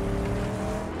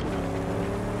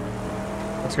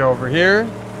 Let's go over here.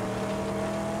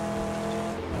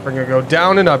 We're gonna go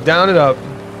down and up, down and up.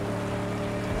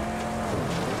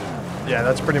 Yeah,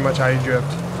 that's pretty much how you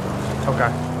drift. Okay.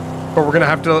 But we're gonna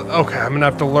have to, okay, I'm gonna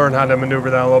have to learn how to maneuver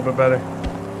that a little bit better.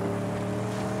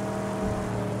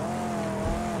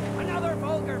 Another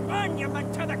vulgar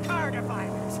monument to the car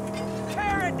defilers.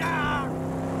 Tear it down!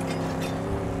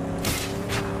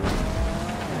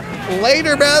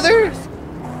 Later, brother!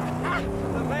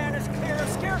 The land is clear of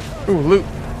scarecrows. Ooh, loot.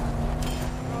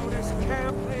 Oh, this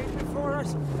camp laid before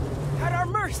us at our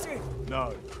mercy.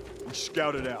 No, we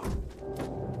scouted out.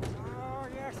 Oh,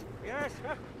 yes, yes.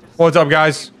 What's up,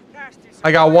 guys? Nasty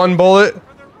I got one bullet, for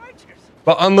the righteous.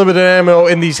 but unlimited ammo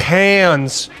in these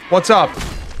hands. What's up?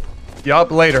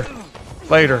 Yup, later.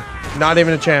 Later. Not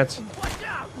even a chance.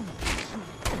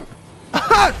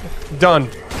 Done.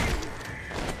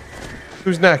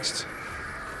 Who's next?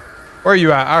 Where are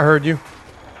you at? I heard you.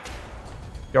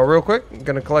 Yo, real quick. I'm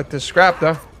gonna collect this scrap,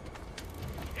 though.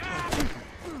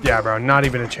 Yeah, bro. Not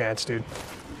even a chance, dude.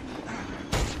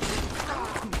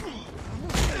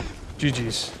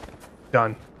 GG's.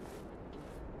 Done.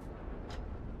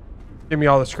 Give me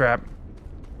all the scrap.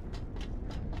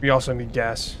 We also need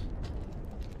gas.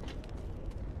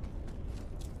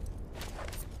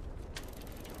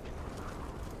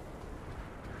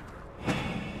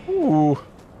 Ooh.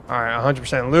 Alright,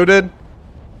 100% looted.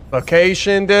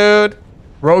 Location, dude.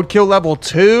 Roadkill level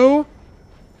 2.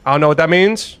 I don't know what that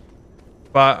means,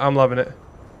 but I'm loving it.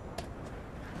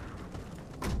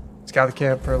 Scout the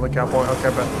camp for a lookout point. Okay,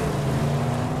 but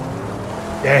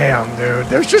damn, dude.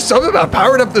 There's just something about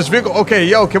powering up this vehicle. Okay,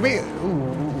 yo, can we...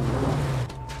 Ooh.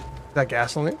 Is that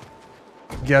gasoline?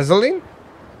 Gasoline?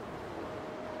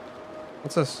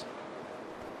 What's this?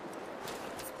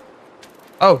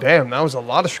 Oh, damn. That was a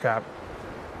lot of scrap.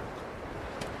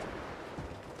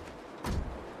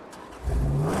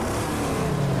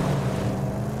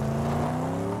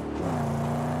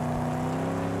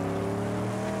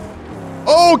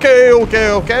 Okay,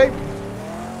 okay.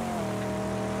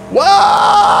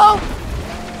 Whoa!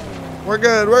 We're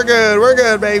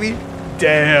good, baby.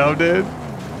 Damn, dude.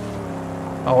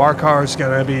 Oh, our car's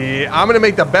gonna be... I'm gonna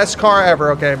make the best car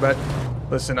ever, okay? But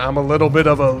listen, I'm a little bit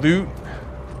of a loot.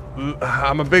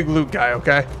 I'm a big loot guy,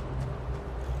 okay?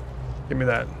 Give me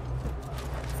that.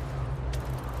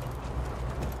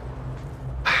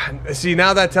 See,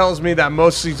 now that tells me that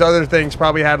most of these other things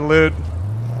probably had loot.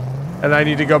 And I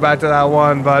need to go back to that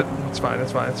one, but it's fine,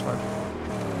 it's fine, it's fine.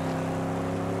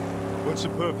 What's the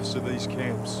purpose of these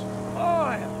camps?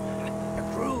 Oil,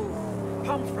 a crude,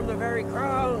 pumped from the very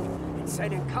ground and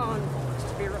sent in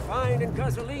convoys to be refined and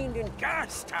gasolined in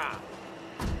Gastown.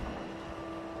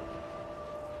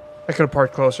 I could have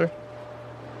parked closer,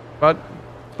 but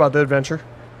it's about the adventure.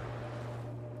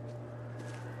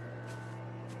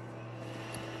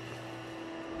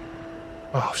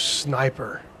 Oh,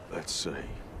 sniper. Let's see.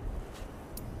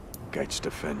 Gates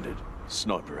defended.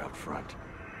 Sniper out front.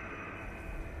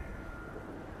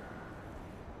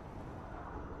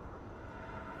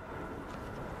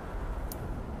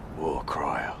 War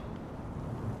crier.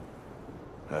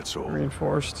 That's all.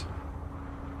 Reinforced.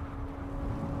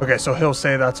 Okay, so he'll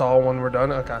say that's all when we're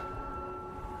done? Okay.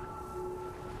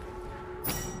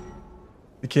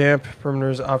 The camp perimeter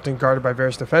is often guarded by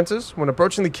various defenses. When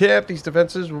approaching the camp, these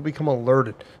defenses will become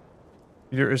alerted.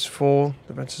 Leader is full.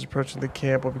 Defenses approaching the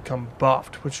camp will become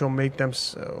buffed, which will make them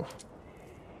so.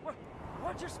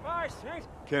 What's your spy, Saint?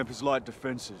 Camp is light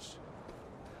defenses.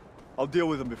 I'll deal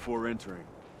with them before entering.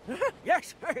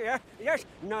 Yes, yes.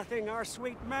 Nothing our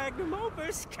sweet magnum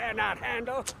opus cannot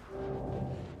handle.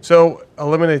 So,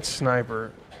 eliminate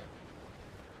sniper.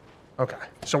 Okay,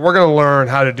 so we're gonna learn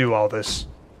how to do all this.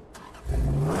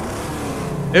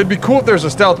 It'd be cool if there's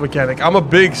a stealth mechanic. I'm a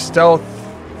big stealth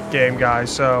game guy,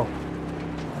 so...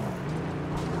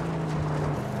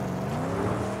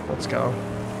 Let's go.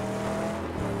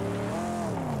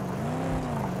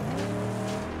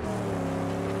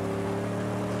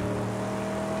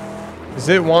 Is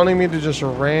it wanting me to just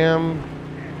ram?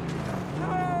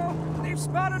 No, they've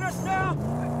spotted us now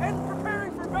and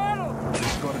preparing for battle.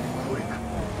 It's gotta be quick.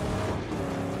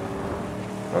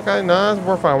 Okay, nah,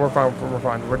 we're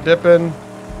fine. We're dipping.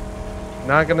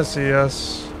 Not gonna see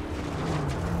us.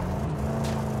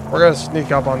 We're gonna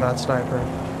sneak up on that sniper.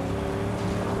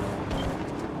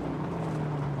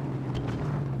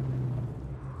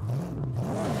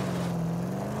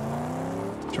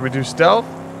 Should we do stealth?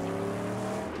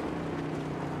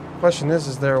 Question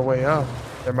is there a way up?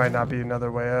 There might not be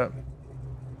another way up.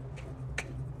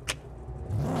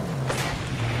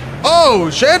 Oh,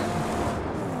 shit!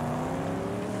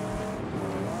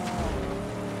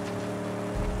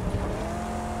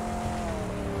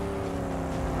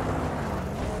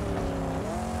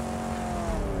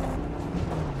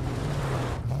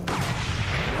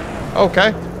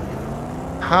 Okay.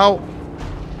 How?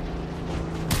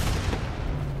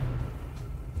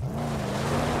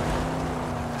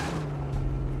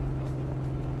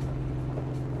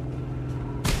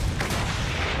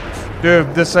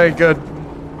 Dude, this ain't good.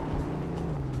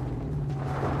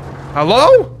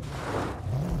 Hello?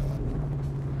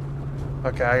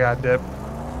 Okay, I got dip.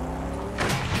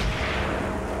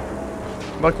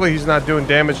 Luckily, he's not doing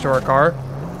damage to our car.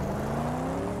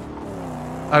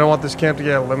 I don't want this camp to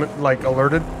get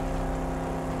alerted.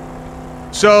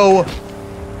 So,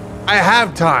 I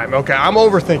have time. Okay, I'm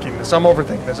overthinking this.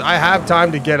 I have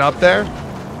time to get up there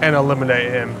and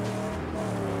eliminate him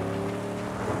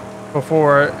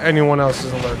before anyone else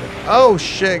is alerted. Oh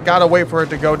shit, gotta wait for it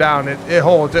to go down. It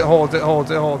holds. Ooh,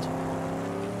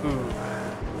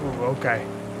 okay.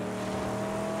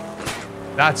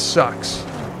 That sucks.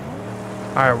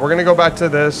 Alright, we're gonna go back to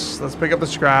this. Let's pick up the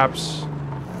scraps.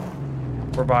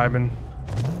 We're vibing.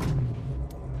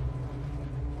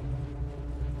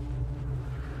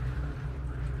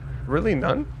 Really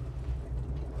none?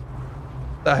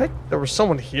 The heck? There was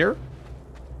someone here?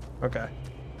 Okay.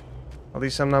 At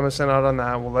least I'm not missing out on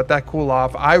that. We'll let that cool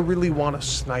off. I really want a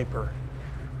sniper.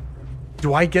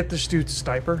 Do I get this dude's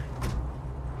sniper?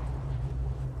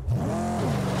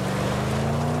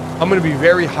 I'm gonna be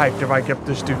very hyped if I get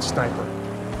this dude's sniper.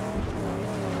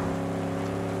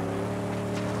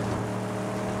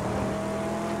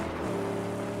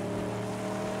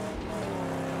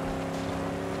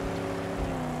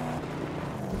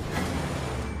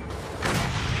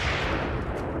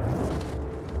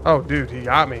 Oh, dude, he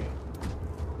got me.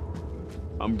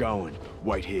 I'm going.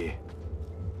 Wait here.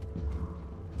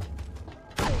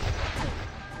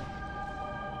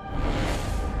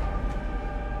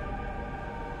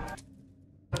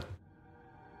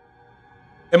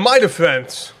 In my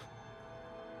defense,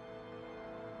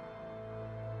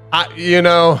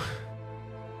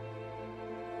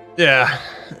 yeah,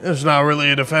 there's not really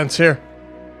a defense here.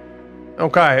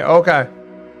 Okay.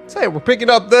 Say, we're picking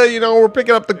up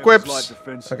the quips.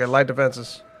 Okay, light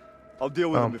defenses. I'll deal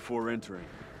with them before entering.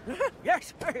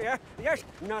 Yes, yes.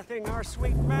 Nothing our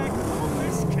sweet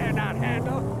Magnus cannot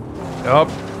handle. Yup.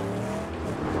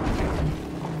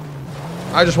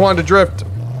 I just wanted to drift.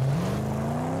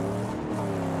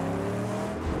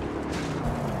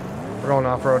 We're going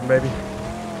off-road, baby.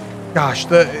 Gosh,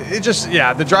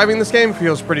 the driving in this game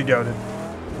feels pretty goated.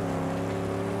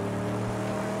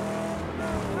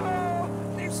 Oh,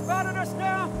 they've spotted us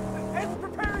now and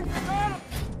preparing for battle.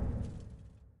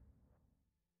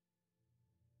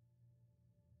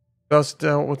 Thus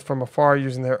dealt with from afar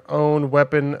using their own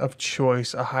weapon of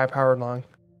choice, a high-powered long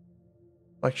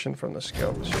selection from the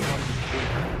scope.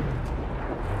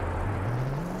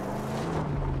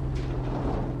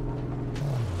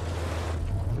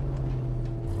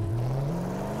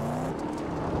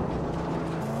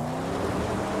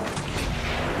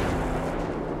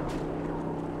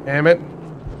 Damn it.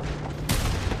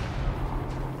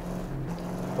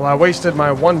 Well, I wasted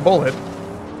my one bullet.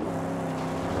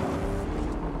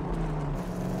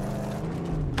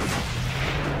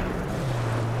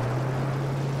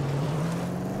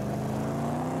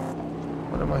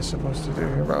 What am I supposed to do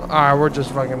here, bro? Alright, we're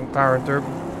just fucking powering through.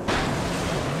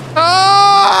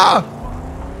 Ah!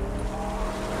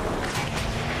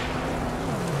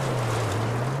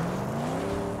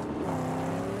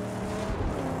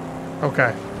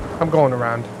 Okay. I'm going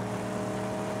around.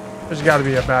 There's got to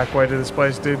be a back way to this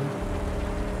place, dude.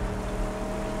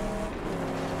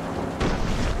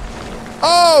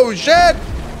 Oh, shit!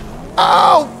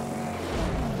 Oh!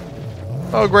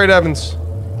 Oh, great heavens.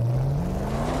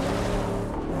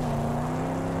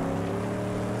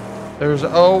 There's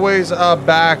always a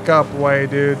backup way,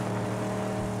 dude.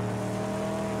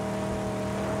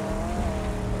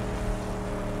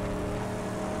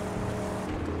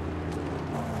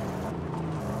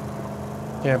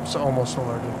 Camp's almost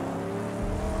alerted.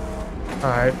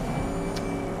 Alright.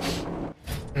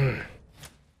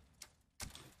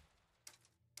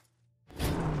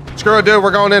 Screw it, dude.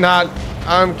 We're going in hot.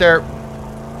 I don't care.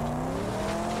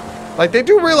 Like, they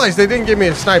do realize they didn't give me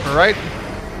a sniper, right?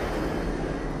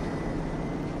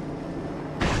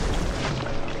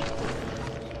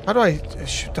 How do I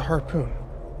shoot the harpoon?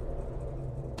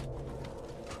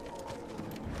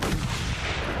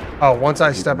 Oh, once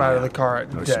I step out of the car,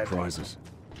 no dead. Surprises.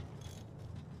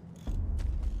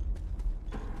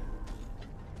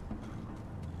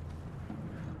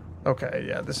 Okay,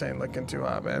 yeah, this ain't looking too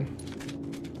hot, man.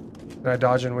 Can I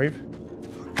dodge and weave?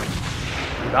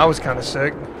 That was kind of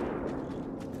sick.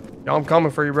 Yo, I'm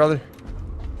coming for you, brother.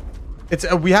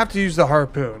 It's we have to use the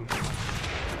harpoon.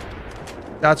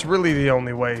 That's really the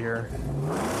only way here.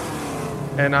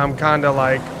 And I'm kind of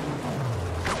like,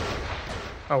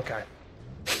 okay.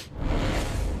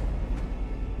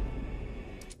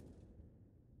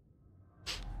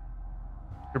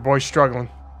 Your boy's struggling.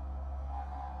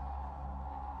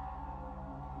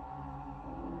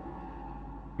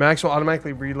 Max will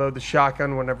automatically reload the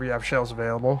shotgun whenever you have shells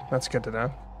available. That's good to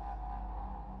know.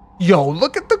 Yo,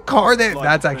 look at the car there.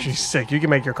 That's actually sick. You can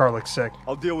make your car look sick.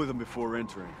 I'll deal with them before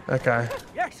entering. Okay.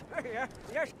 Yes,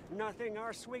 yes. Nothing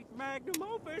our sweet magnum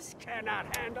opus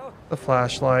cannot handle. The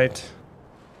flashlight.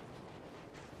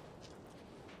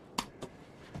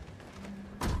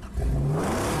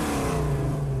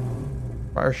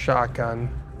 Fire shotgun.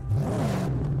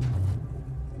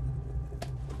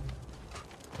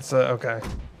 It's a, okay.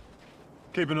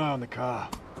 Keep an eye on the car.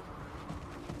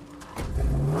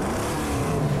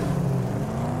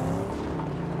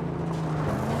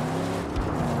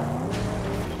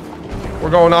 We're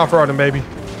going off-roading, baby.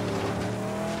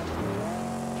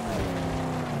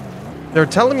 They're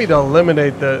telling me to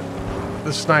eliminate the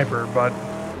sniper, but...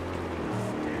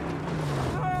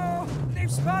 Oh, they've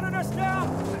spotted us now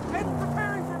and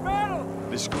preparing for battle.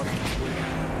 This is gonna be clear.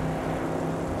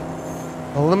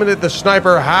 Eliminate the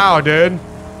sniper how, dude?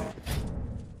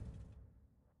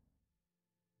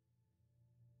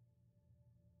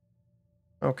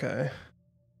 Okay.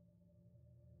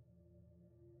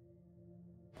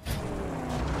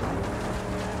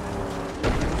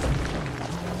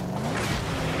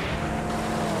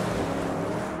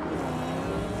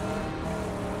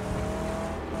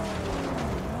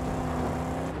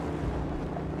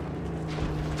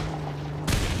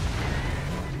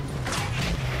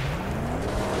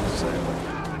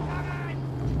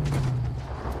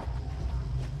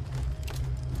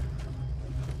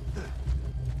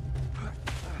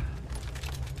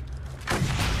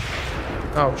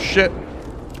 Oh, shit.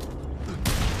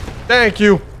 Thank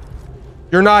you.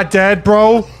 You're not dead,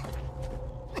 bro.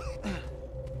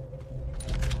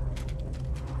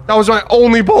 That was my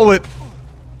only bullet.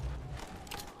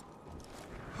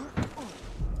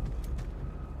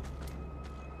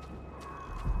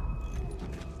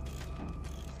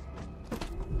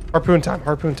 Harpoon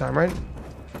time, right?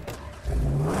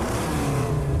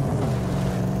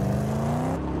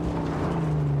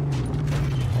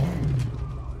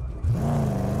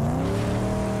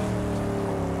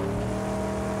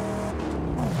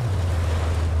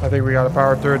 I think we gotta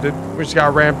power through it, dude. We just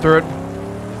gotta ram through it.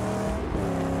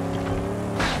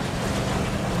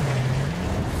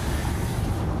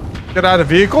 Get out of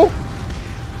the vehicle?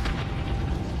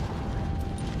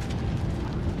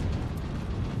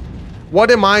 What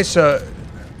am I, sir?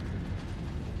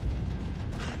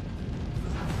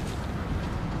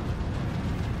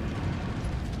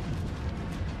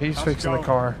 He's fixing the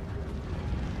car.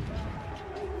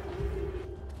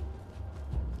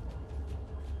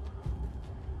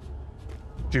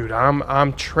 Dude,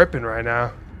 I'm tripping right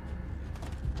now.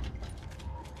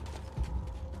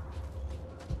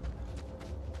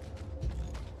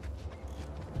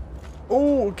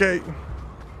 Oh, okay.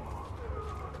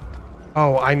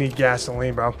 Oh, I need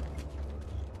gasoline, bro. All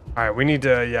right, we need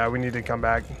to, yeah, we need to come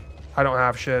back. I don't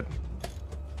have shit.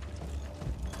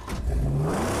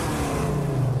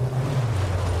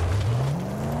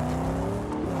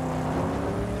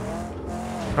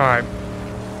 All right.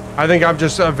 I think I'm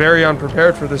just very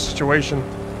unprepared for this situation.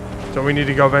 So we need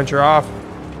to go venture off.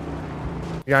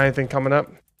 You got anything coming up?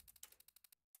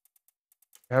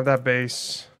 We have that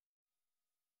base.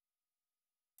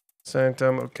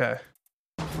 Sanctum, okay.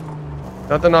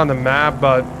 Nothing on the map,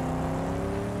 but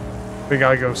we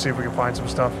gotta go see if we can find some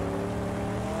stuff.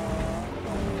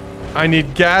 I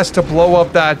need gas to blow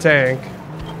up that tank.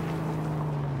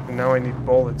 And now I need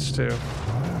bullets too.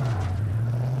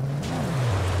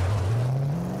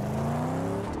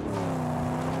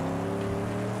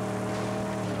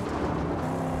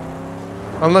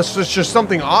 Unless there's just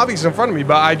something obvious in front of me,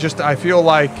 but I feel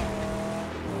like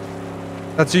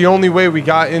that's the only way we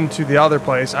got into the other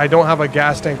place. I don't have a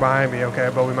gas tank behind me, okay,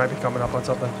 but we might be coming up on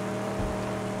something.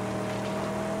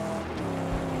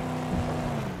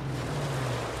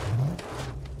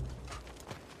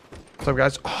 What's up,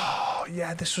 guys? Oh,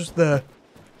 yeah, this was the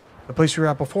place we were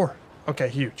at before. Okay,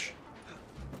 huge.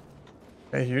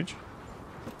 Okay, huge.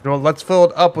 You know what, let's fill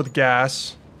it up with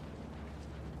gas.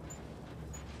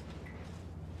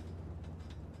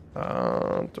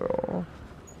 Throw.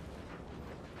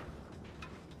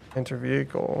 Enter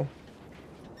vehicle.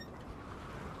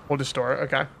 We'll just store it.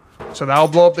 Okay. So that'll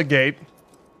blow up the gate.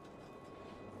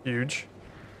 Huge.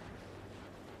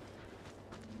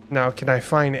 Now, can I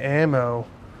find ammo?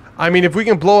 I mean, if we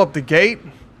can blow up the gate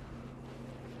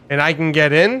and I can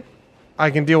get in,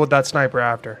 I can deal with that sniper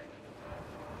after.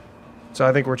 So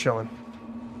I think we're chilling.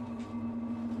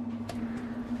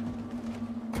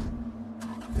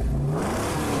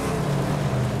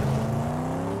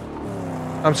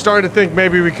 I'm starting to think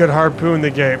maybe we could harpoon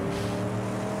the gate.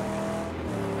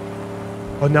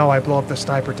 Oh no, I blow up the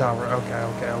sniper tower. Okay.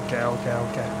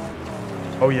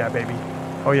 Oh yeah, baby.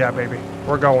 Oh yeah, baby.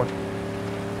 We're going.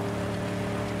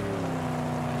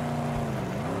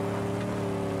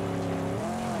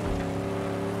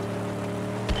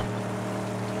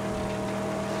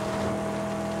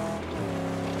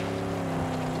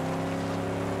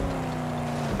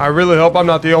 I really hope I'm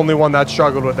not the only one that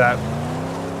struggled with that.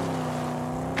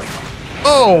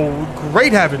 Oh,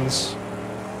 great heavens.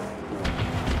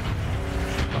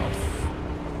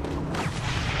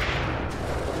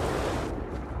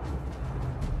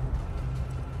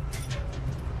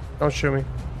 Don't shoot me.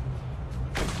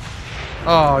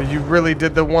 Oh, you really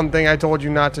did the one thing I told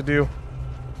you not to do.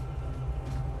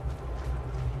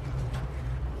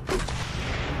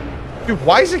 Dude,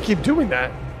 why does it keep doing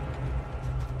that?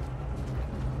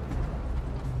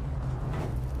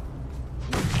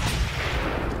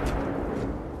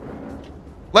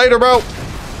 Later, bro.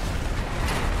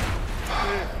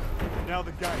 Now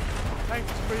the gate. Tank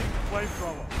speed,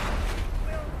 flamethrower.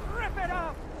 We'll rip it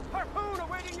up. Harpoon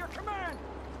awaiting your command.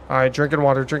 All right, drinking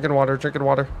water.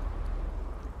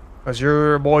 Because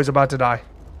your boy's about to die.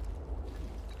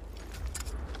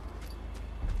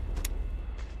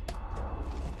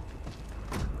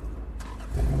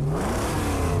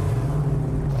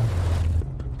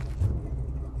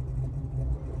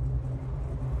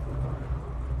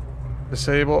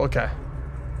 Disable, okay.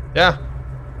 Yeah.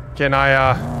 Can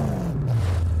I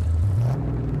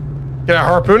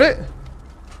harpoon it?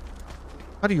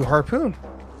 How do you harpoon?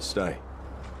 Stay.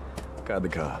 Guide the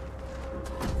car.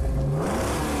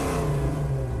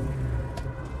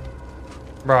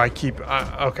 Bro, I keep,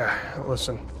 okay,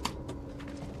 listen.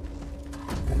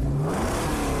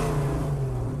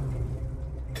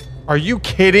 Are you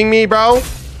kidding me, bro?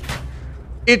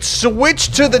 It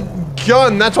switched to the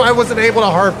gun. That's why I wasn't able to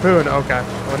harpoon. Okay,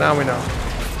 well now we know.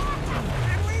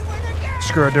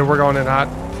 Screw it, dude. We're going in hot.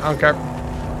 I don't care.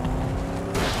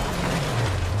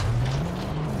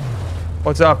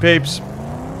 What's up, peeps?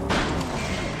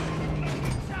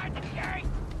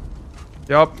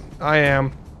 Yup, I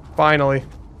am. Finally.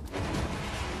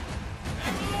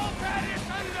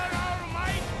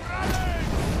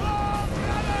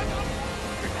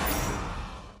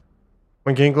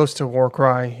 When getting close to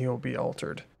Warcry, he will be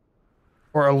altered.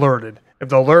 Or alerted. If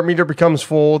the alert meter becomes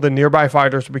full, the nearby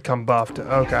fighters will become buffed.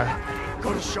 Okay.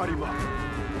 Gotta shut him up.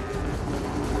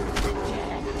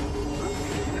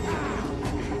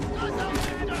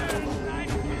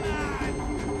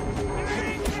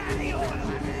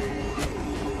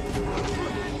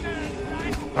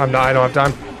 I don't have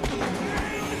time.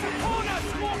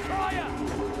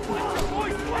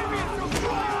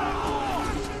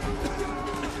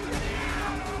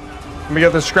 Let me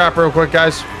get the scrap real quick,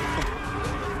 guys.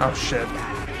 Oh, shit.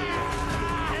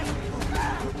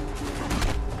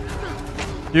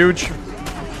 Huge.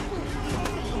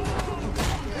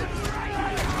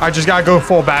 I just gotta go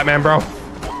full Batman, bro.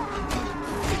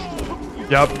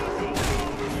 Yup.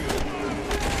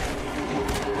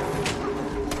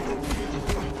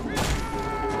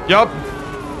 Yup.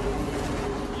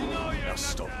 Now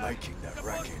stop making that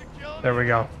racket. There we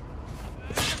go.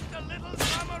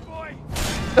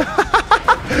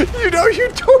 You know you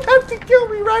don't have to kill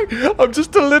me, right? I'm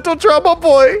just a little drummer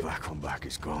boy. Black on black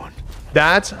is gone.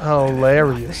 That's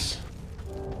hilarious.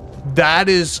 That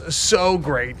is so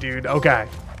great, dude. Okay.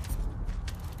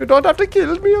 You don't have to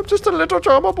kill me. I'm just a little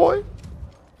drummer boy.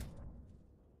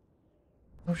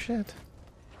 Oh, shit.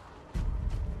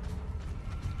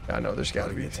 I know there's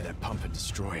gotta be. Get to that pump and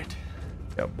destroy it.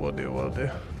 Yep, we'll do.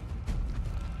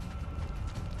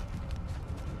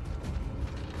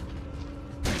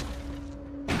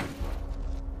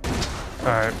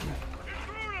 Alright.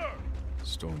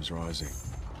 Storm's rising.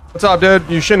 What's up, dude?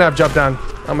 You shouldn't have jumped down.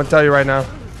 I'm gonna tell you right now.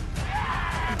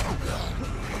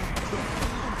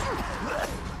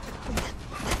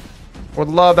 Would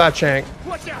love that shank.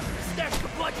 Watch out! Stash the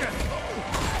bludger!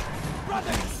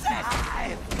 Brother,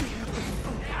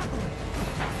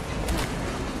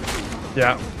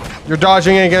 Yeah. Your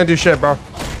dodging ain't gonna do shit, bro.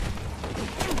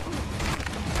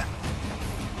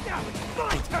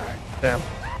 Damn.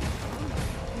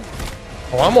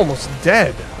 Oh, I'm almost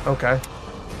dead. Okay.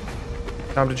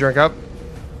 Time to drink up.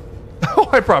 Oh,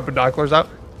 I brought binoculars out.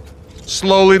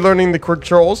 Slowly learning the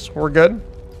controls. We're good.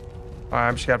 Alright,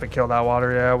 I'm just gonna have to kill that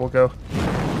water. Yeah, we'll go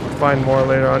find more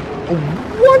later on.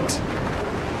 What?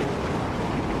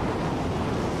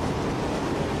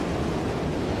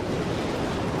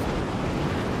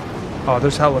 Oh,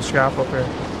 there's hella scrap up here.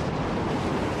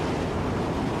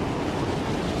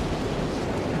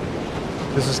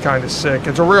 This is kind of sick.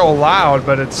 It's real loud,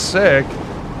 but it's sick.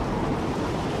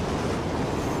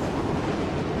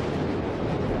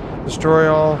 Destroy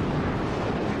all.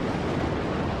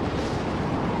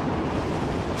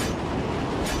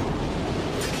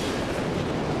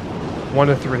 One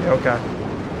to three, okay.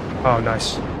 Oh,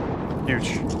 nice.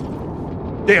 Huge.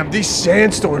 Damn, these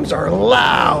sandstorms are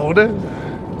loud.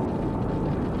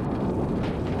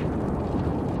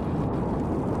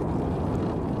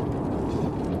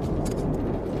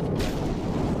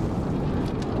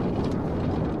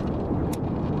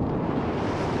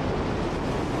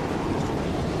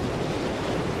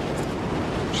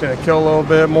 Just gonna kill a little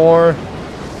bit more.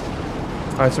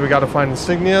 Alright, so we gotta find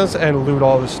insignias and loot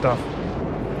all this stuff.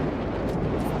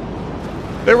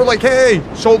 They were like, hey,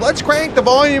 so let's crank the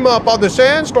volume up on the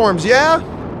sandstorms, yeah?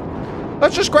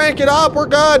 Let's just crank it up. We're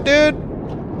good, dude.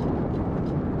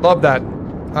 Love that.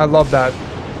 I love that.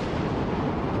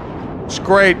 It's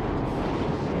great.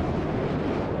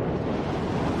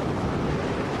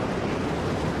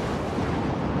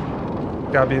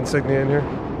 Gotta be insignia in here.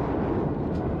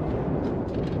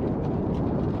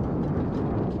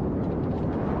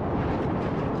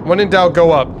 When in doubt,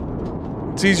 go up.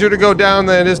 It's easier to go down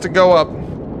than it is to go up.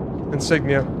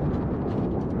 Insignia.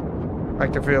 I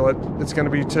can feel it. It's going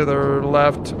to be to the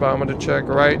left, but I'm going to check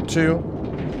right too.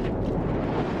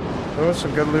 Oh,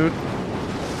 some good loot.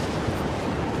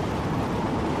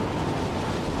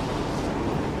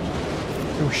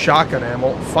 Ooh, shotgun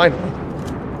ammo. Finally.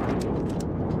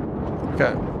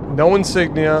 Okay. No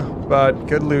insignia, but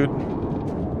good loot.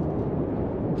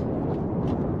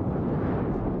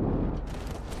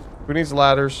 Who needs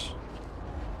ladders?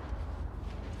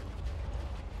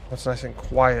 That's nice and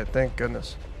quiet, thank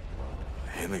goodness.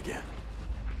 Him again.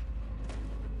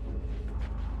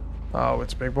 Oh,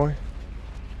 it's Big Boy.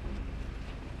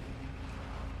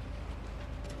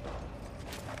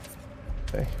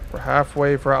 Okay, we're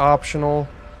halfway for optional.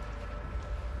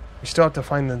 We still have to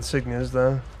find the insignias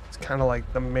though. It's kind of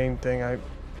like the main thing. I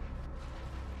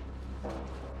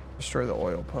destroy the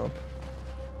oil pump.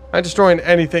 I'm destroying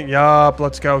anything. Yup,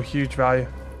 let's go. Huge value.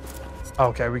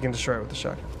 Okay, we can destroy it with the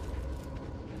shotgun.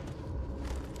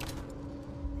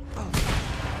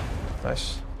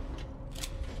 Nice.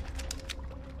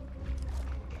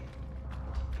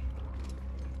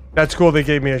 That's cool. They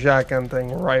gave me a shotgun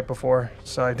thing right before,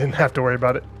 so I didn't have to worry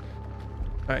about it.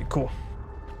 All right, cool.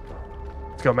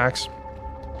 Let's go, Max.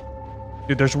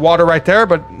 Dude, there's water right there,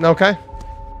 but okay.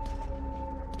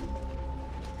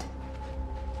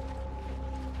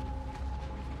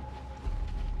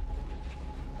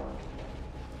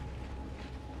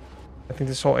 I think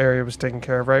this whole area was taken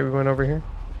care of, right? We went over here.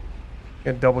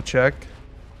 Gonna double check.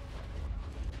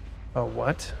 Oh,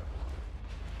 what?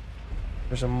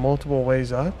 There's a multiple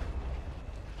ways up?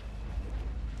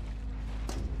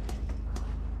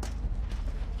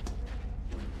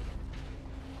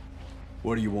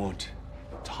 What do you want?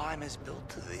 Time is built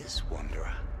to this,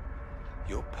 Wanderer.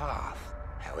 Your path,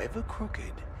 however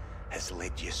crooked, has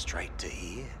led you straight to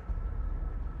here.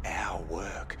 Our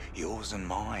work, yours and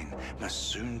mine, must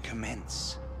soon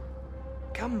commence.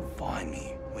 Come find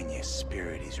me when your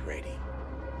spirit is ready.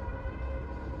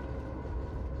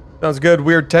 Sounds good,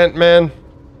 weird tent man.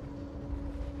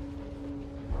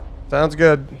 Sounds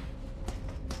good.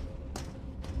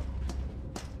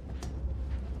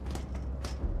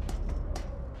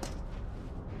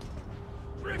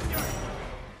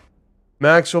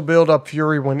 Max will build up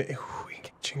fury when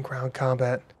engaging ground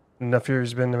combat. Enough fury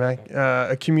has been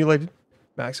accumulated.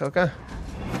 Max, okay.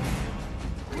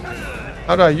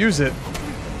 How do I use it?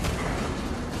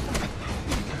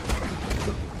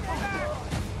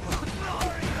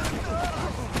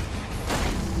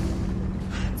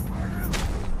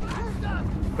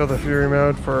 Build the fury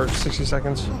mode for 60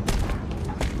 seconds.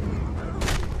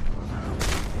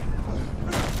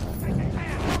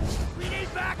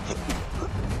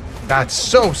 That's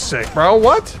so sick, bro.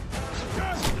 What?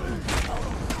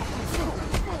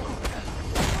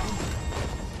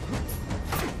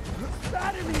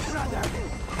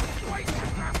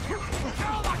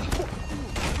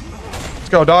 Let's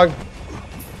go, dog.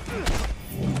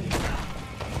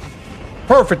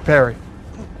 Perfect parry.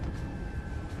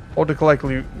 Hold to collect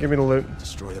loot. Give me the loot.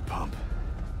 Destroy the pump.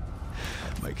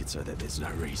 Make it so that there's no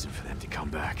reason for them to come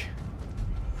back.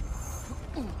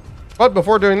 But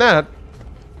before doing that,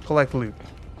 collect loot.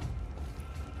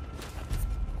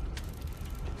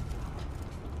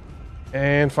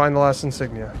 And find the last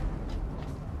insignia.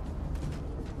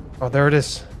 Oh, there it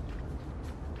is.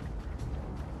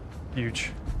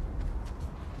 Huge.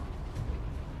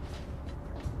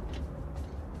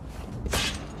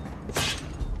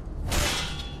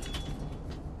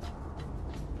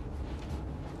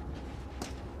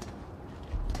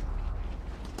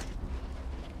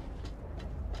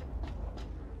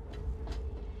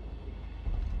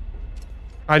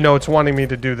 I know it's wanting me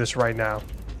to do this right now.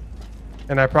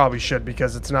 And I probably should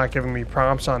because it's not giving me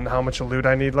prompts on how much loot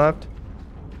I need left.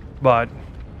 But...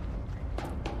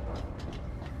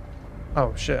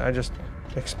 oh shit, I just...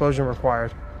 explosion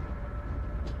required.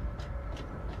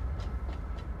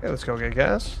 Okay, let's go get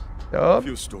gas. Yup.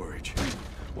 Fuel storage.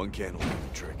 One can will do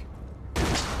the trick.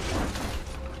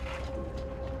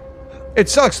 It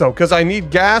sucks though, because I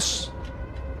need gas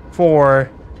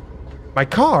for my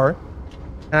car,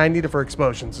 and I need it for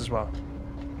explosions as well.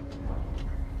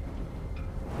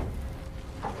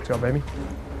 Let's go, baby.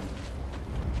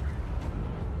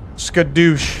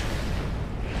 Skadoosh.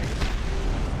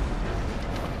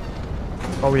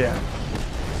 Oh yeah.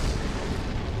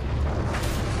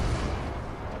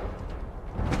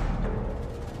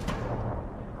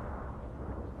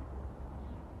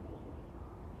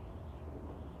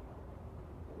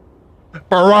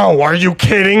 Bro, are you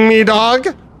kidding me, dog?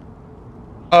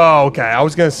 Oh, okay. I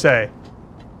was gonna say,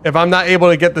 if I'm not able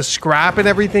to get the scrap and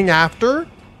everything after,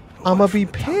 I'm gonna be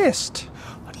pissed.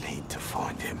 I need to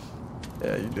find him.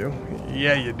 Yeah, you do.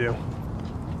 Yeah, you do.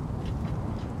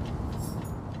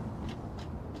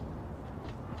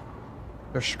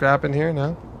 There's scrap in here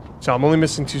now. So I'm only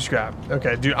missing 2 scrap.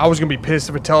 Okay, dude, I was gonna be pissed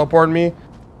if it teleported me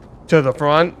to the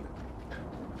front.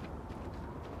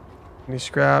 Any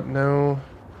scrap? No.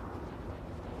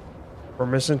 We're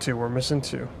missing 2. We're missing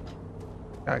 2.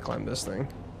 Gotta climb this thing.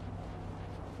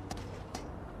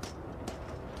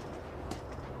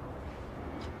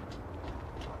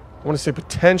 I want to say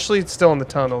potentially it's still in the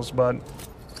tunnels, but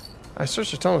I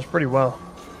searched the tunnels pretty well.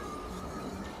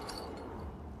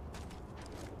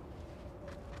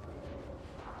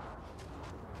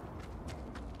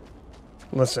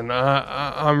 Listen,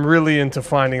 I'm really into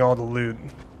finding all the loot.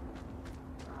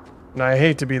 And I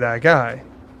hate to be that guy.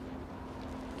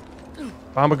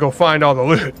 I'm gonna go find all the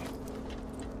loot.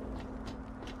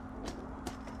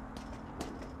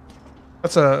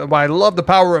 That's why I love the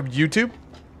power of YouTube.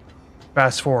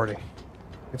 Fast forwarding.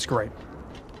 It's great.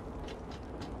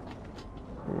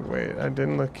 Wait, I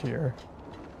didn't look here.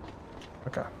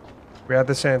 Okay. We had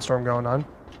the sandstorm going on.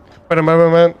 Wait a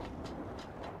moment.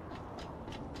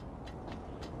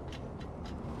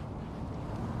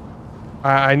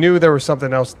 I knew there was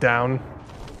something else down.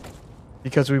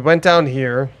 Because we went down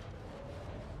here.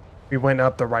 We went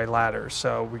up the right ladder.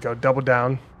 So we go double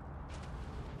down.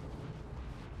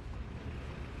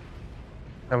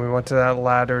 And we went to that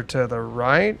ladder to the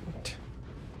right.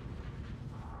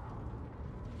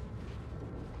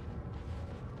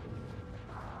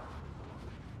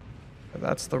 And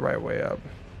that's the right way up.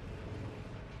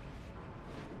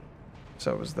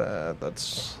 So was that.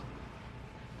 That's...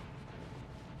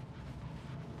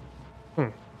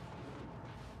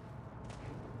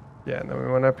 Yeah, and then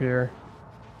we went up here.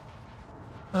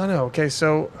 Oh no, okay,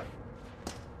 so...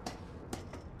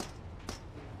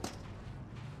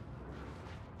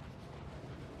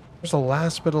 There's the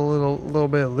last bit of little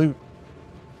bit of loot.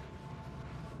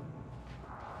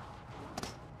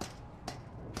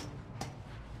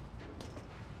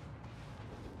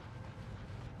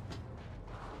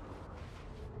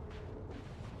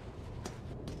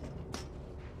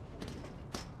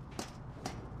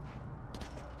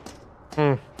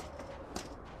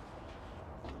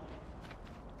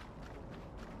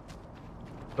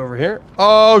 Over here.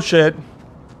 Oh shit.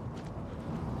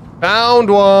 Found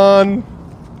one.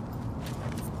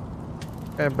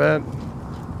 I bet.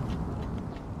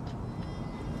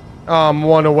 Oh, I'm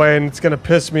one away and it's gonna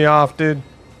piss me off, dude.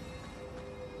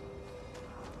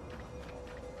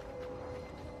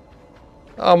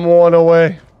 I'm one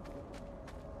away.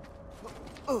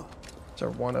 Is there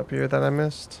one up here that I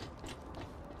missed?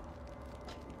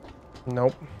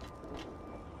 Nope.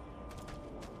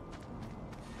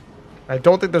 I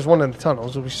don't think there's one in the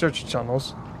tunnels. We searched the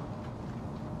tunnels.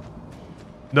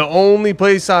 The only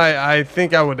place I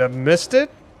think I would have missed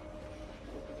it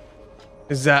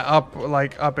is that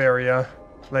up area.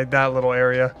 Like that little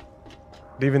area.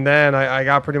 But even then, I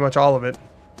got pretty much all of it.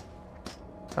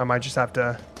 I might just have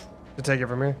to take it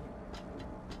from here.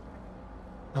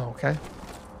 Oh, okay.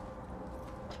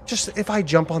 Just, if I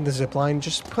jump on the zip line,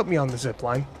 just put me on the zip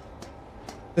line.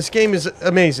 This game is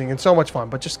amazing and so much fun,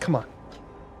 but just come on.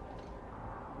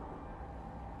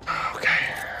 Okay,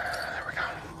 there we go.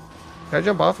 Can I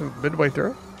jump off midway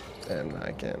through? And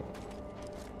I can.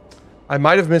 I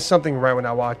might have missed something right when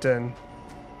I walked in.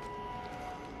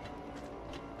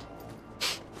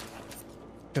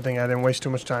 Good thing I didn't waste too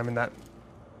much time in that.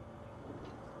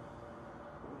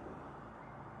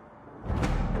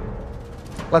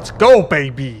 Let's go,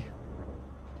 baby.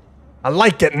 I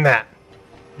like getting that.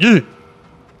 Yeah.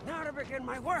 Now to begin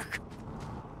my work.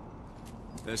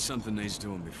 There's something needs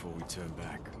doing before we turn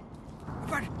back.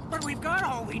 But we've got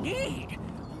all we need.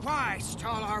 Why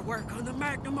stall our work on the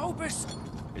magnum opus?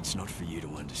 It's not for you to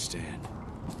understand.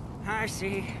 I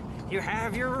see. You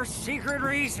have your secret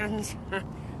reasons.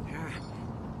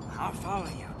 I'll follow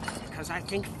you, because I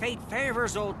think fate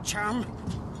favors old chum.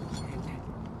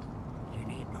 And you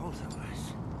need both of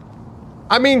us.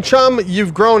 I mean, chum,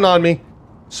 you've grown on me.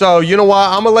 So, you know what?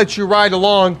 I'm gonna let you ride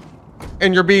along,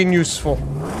 and you're being useful.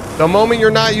 The moment you're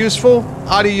not useful,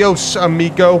 adios,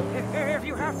 amigo. If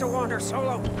you have to wander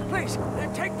solo, please,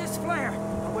 take this flare.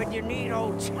 When you need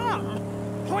old chum,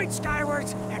 point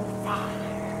skywards and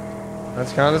fire.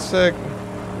 That's kind of sick.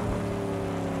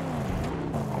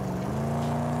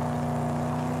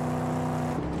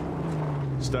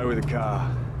 Stay with the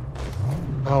car.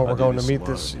 Oh, we're I'll going do to this meet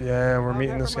tomorrow. this. Yeah, we're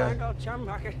meeting this guy. Never mind, old chum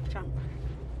bucket, chum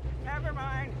bucket.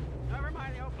 Never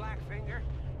mind the old Blackfinger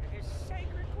and his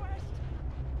sacred quest.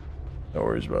 No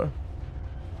worries, bro.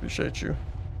 Appreciate you.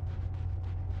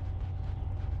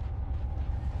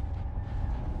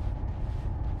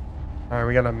 Alright,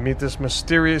 we gotta meet this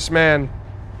mysterious man.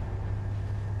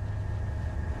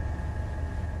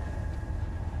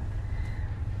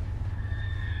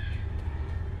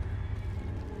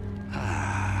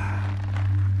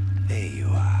 There you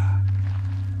are.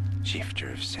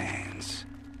 Shifter of sands,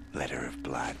 letter of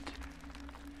blood,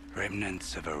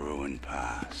 remnants of a ruined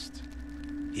past.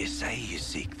 You say you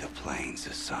seek the plains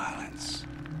of silence,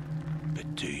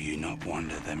 but do you not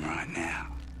wander them right now?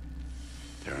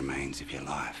 The remains of your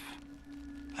life,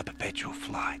 a perpetual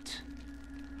flight,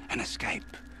 an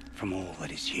escape from all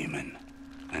that is human,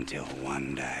 until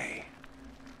one day,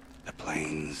 the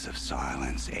plains of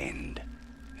silence end,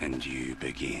 and you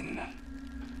begin.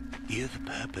 You're the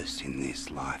purpose in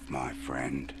this life, my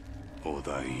friend,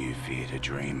 although you fear to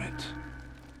dream it.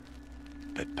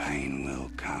 But pain will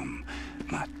come,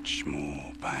 much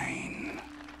more pain,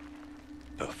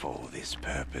 before this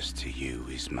purpose to you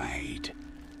is made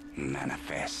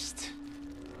manifest.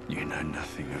 You know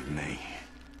nothing of me.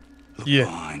 Look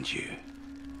behind you,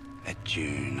 at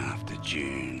June after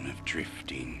June of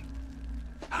drifting,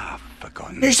 half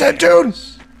forgotten. He said Dune!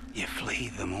 You flee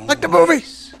them all. Like the movie!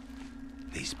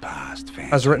 These past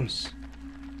phantoms. As written.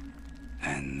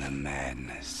 And the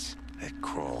madness that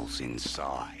crawls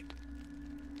inside.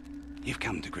 You've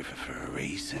come to Griffa for a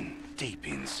reason. Deep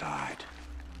inside,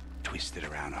 twisted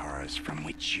around horrors from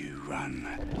which you run,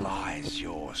 lies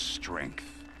your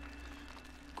strength.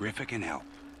 Griffa can help.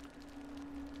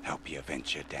 Help you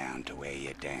venture down to where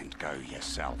you daren't go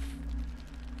yourself.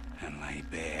 And lay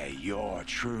bare your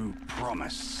true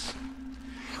promise.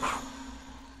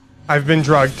 I've been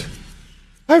drugged.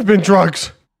 I've been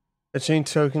drugged. Exchange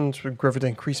tokens with Griffa to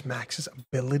increase Max's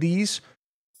abilities.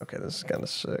 Okay, this is kind of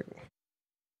sick.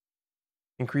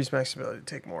 Increase Max's ability to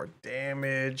take more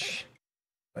damage.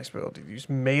 Max's ability to use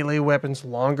melee weapons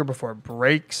longer before it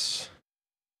breaks.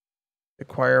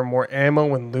 Acquire more ammo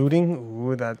when looting.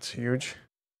 Ooh, that's huge.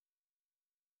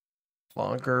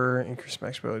 Longer. Increase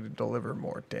Max's ability to deliver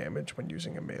more damage when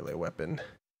using a melee weapon.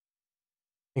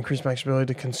 Increase Max's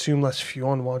ability to consume less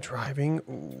fuel while driving.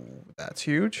 Ooh, that's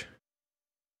huge.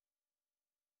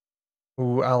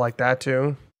 Ooh, I like that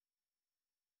too.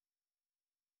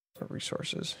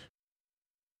 Resources.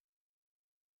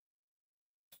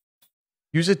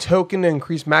 Use a token to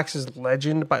increase Max's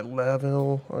legend by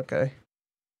level. Okay.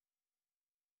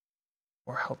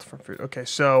 More health from food. Okay,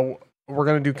 so we're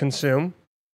going to do consume.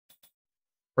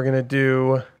 We're going to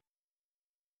do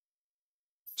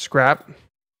scrap.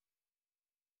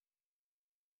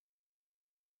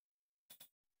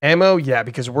 Ammo, yeah,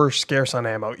 because we're scarce on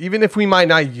ammo. Even if we might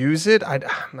not use it, I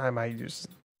might use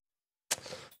it.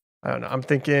 I don't know. I'm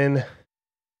thinking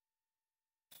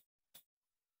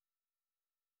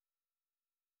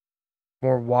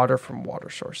more water from water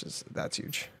sources. That's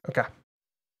huge. Okay.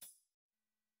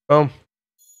 Boom.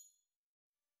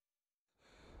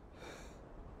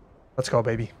 Let's go,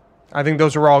 baby. I think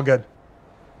those are all good.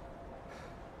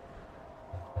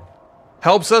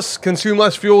 Helps us consume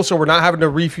less fuel, so we're not having to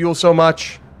refuel so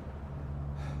much.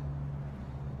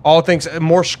 All things,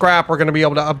 more scrap, we're going to be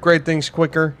able to upgrade things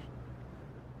quicker.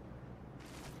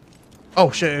 Oh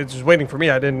shit, it's just waiting for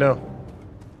me, I didn't know.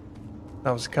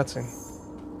 That was a cutscene.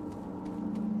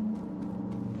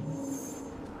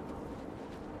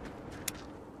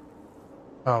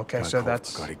 Oh, okay, so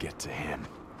that's... Gotta get to him.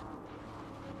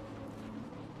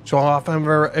 So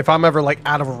if I'm ever like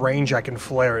out of range, I can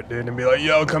flare it, dude, and be like,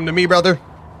 yo, come to me, brother.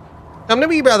 Come to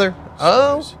me, brother.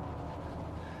 Oh.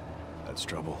 That's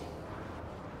trouble.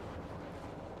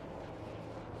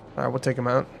 All right, we'll take him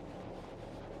out.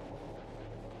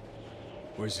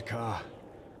 Where's the car?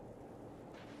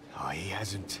 Oh, he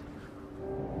hasn't.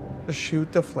 To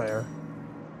shoot the flare.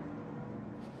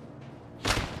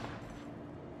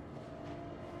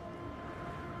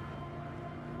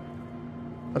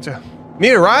 What's it?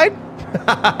 Need a ride?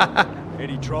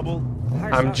 Any trouble?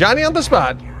 I'm Johnny on the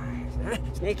spot.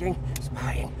 Sneaking,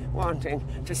 spying, wanting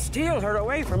to steal her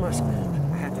away from us.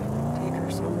 I had to take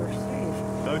her somewhere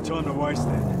safe. No time to waste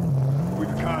then. We've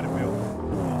a car to build.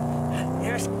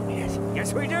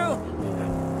 Yes, we do.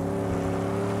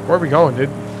 Where are we going, dude?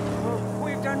 Oh,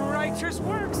 we've done righteous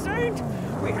work, Saint.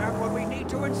 We have what we need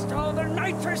to install the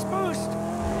nitrous boost.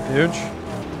 Huge.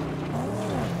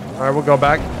 All right, we'll go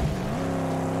back.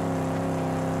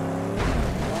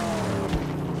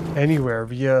 Anywhere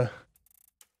via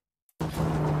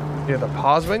the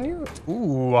pause menu.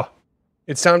 Ooh,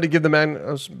 it's time to give the man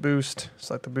a boost.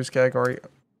 Select the boost category.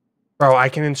 Bro, I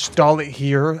can install it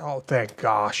here. Oh, thank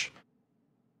gosh.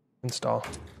 Install.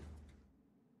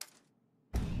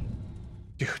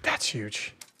 Dude, that's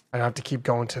huge. I have to keep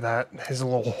going to that. His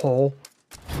little hole.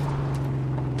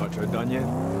 Nitro done yet?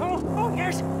 Oh,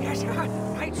 yes.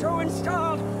 Nitro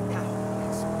installed. Now,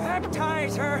 let's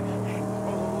baptize her and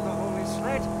roll the holy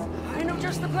sled. I know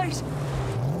just the place.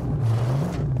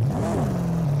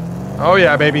 Oh,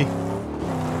 yeah, baby.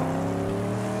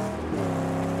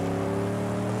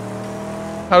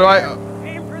 How do I...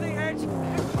 Aim for the edge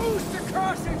and boost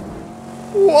across it.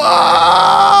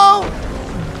 Whoa!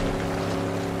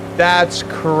 That's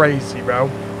crazy, bro.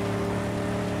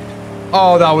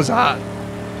 Oh, that was hot.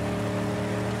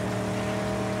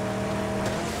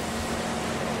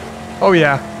 Oh,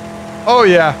 yeah. Oh,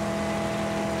 yeah.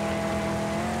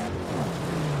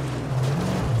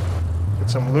 Get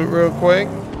some loot real quick.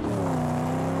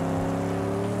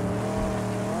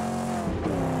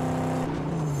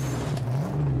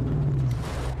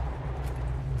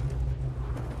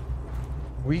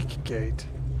 Weak gate.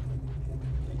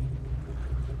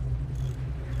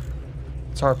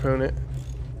 Let's harpoon it.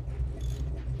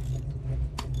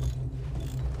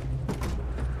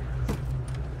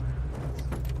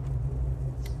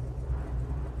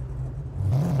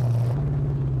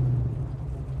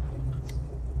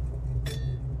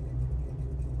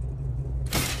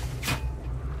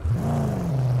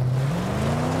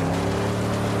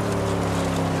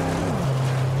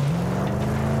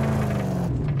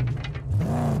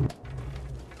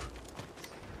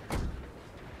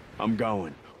 I'm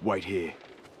going. Wait here.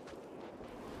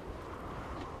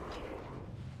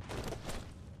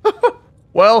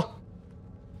 Well,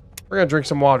 we're gonna drink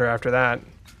some water after that.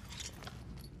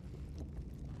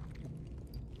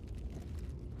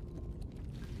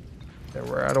 Okay,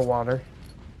 we're out of water.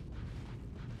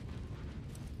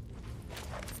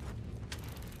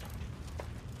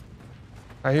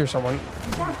 I hear someone.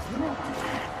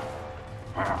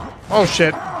 Oh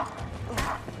shit.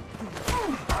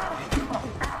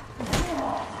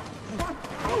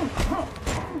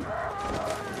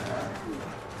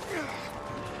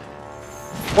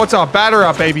 What's up? Batter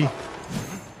up, baby.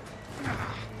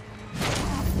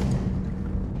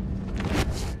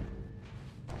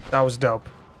 That was dope.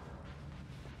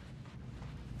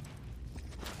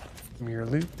 Give me your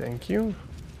loot, thank you.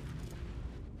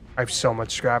 I have so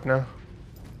much scrap now.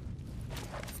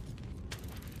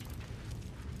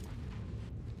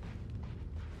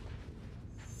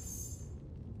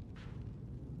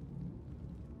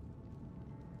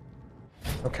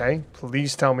 Okay,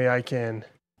 please tell me I can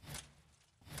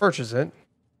purchase it.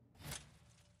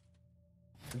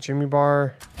 Jimmy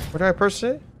bar. Where do I purchase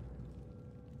it?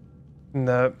 In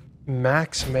the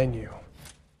max menu.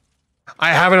 I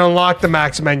haven't unlocked the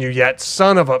max menu yet.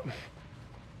 Son of a...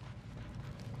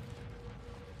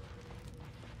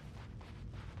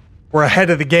 We're ahead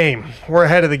of the game. We're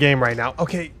ahead of the game right now.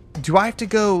 Okay, do I have to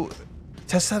go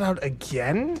test that out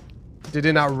again? Did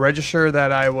it not register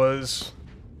that I was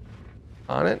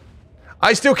on it?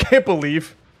 I still can't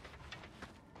believe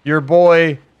your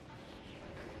boy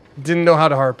didn't know how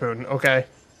to harpoon, okay?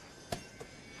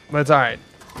 But it's alright.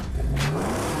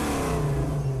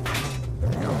 There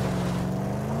we go.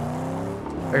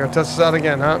 I gotta test this out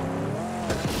again, huh?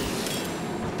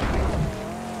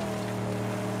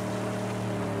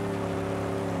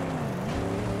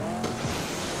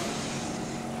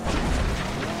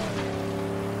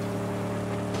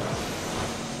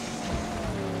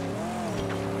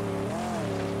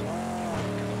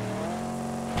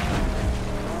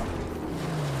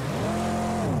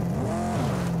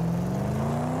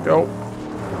 Go.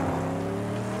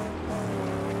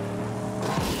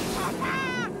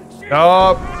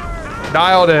 Nope.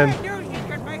 Dialed in. I knew he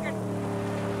could make it.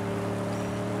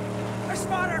 A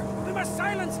spotter. We must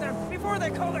silence them before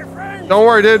they call their friends. Don't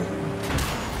worry, dude.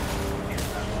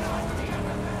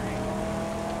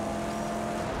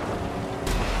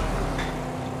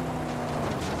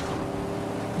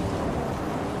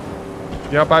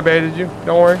 Yep, I baited you.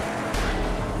 Don't worry.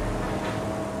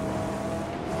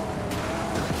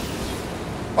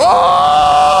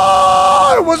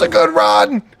 Oh, it was a good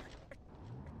run.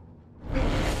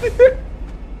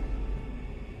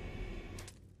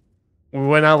 We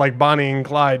went out like Bonnie and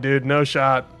Clyde, dude. No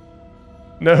shot.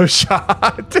 No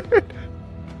shot, dude.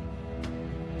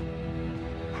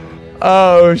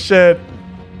 Oh, shit.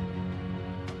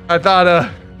 I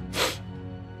thought,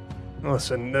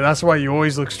 listen, that's why you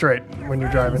always look straight when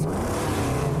you're driving.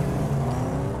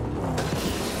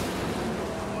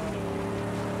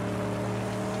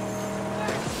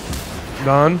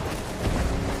 Done.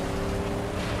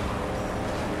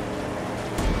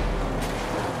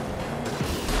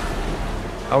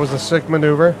 That was a sick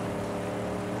maneuver.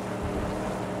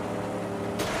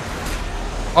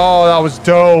 Oh, that was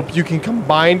dope. You can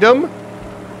combine them.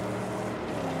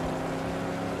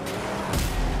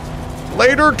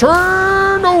 Later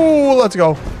turn. Oh, let's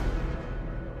go.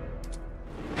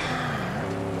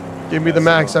 Give me the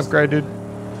max upgrade, dude.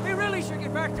 We really should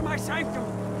get back to my sanctum.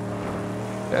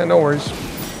 Yeah, no worries.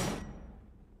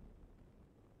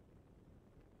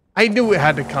 I knew it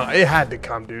had to come. It had to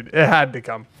come, dude. It had to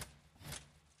come.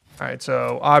 All right,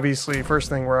 so obviously, first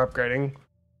thing we're upgrading.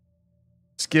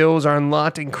 Skills are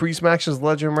unlocked. Increase Max's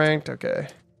legend ranked. Okay.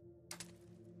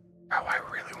 Oh, I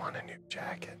really want a new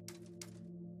jacket.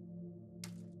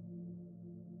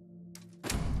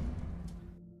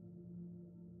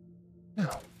 No. I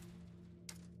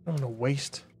don't want to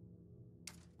waste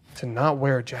to not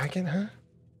wear a jacket, huh?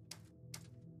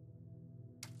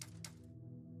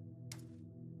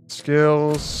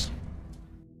 Skills.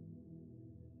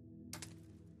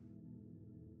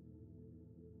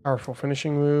 Powerful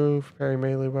finishing move, parry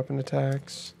melee weapon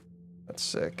attacks. That's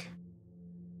sick.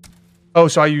 Oh,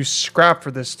 so I use scrap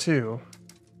for this too.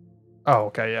 Oh,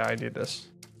 okay, yeah, I need this.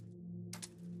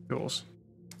 Tools.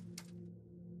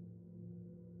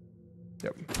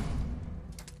 Yep.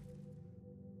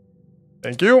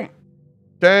 Thank you.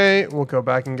 Okay, we'll go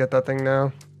back and get that thing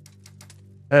now.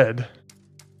 Head.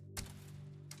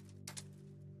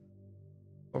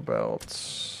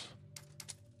 Belts.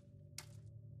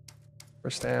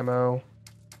 First ammo.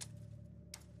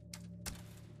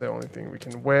 The only thing we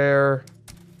can wear.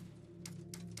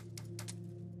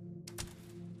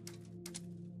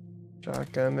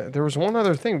 Shotgun. There was one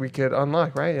other thing we could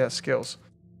unlock, right? Yeah, skills.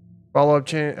 Follow-up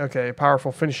chain. Okay,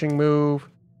 powerful finishing move.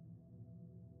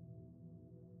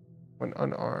 When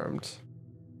unarmed.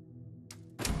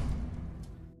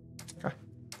 Okay.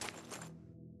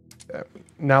 Yeah.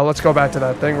 Now let's go back to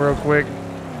that thing real quick.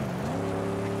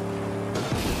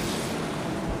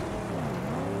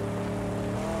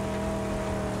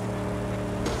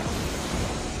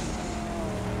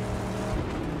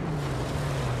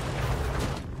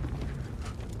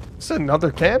 This is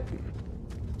another camp?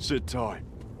 Sit tight.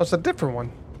 Oh, it's a different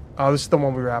one. Oh, this is the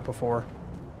one we were at before.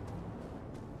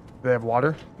 Do they have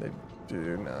water? They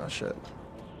do. No, shit.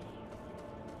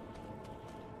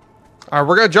 Alright,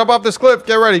 we're gonna jump off this cliff.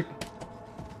 Get ready.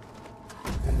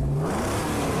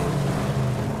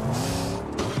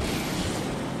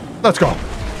 Let's go.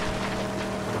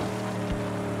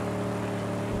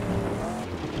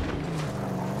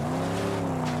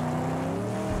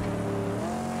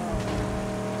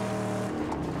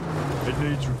 It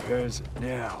needs repairs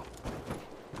now.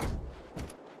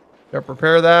 Yep,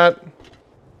 repair that.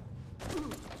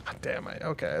 God damn it.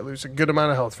 Okay, I lose a good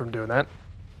amount of health from doing that.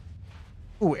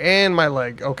 Ooh, and my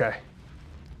leg. Okay.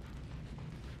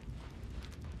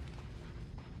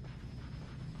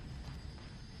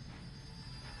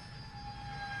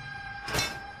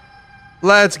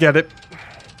 Let's get it.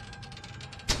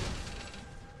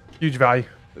 Huge value.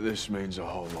 This means a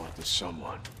whole lot to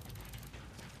someone.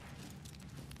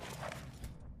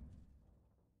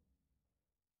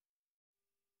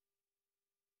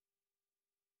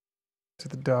 To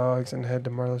the dogs and head to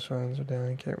Marlo's Runs or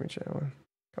down. Can't reach anyone.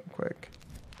 Come quick.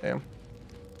 Damn.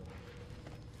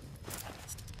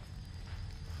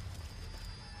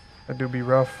 That do be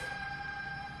rough.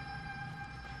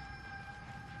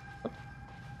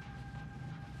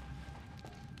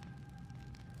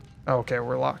 Okay,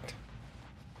 we're locked.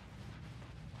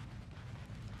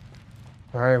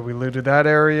 Alright, we looted that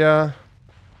area.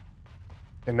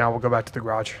 And now we'll go back to the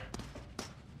garage.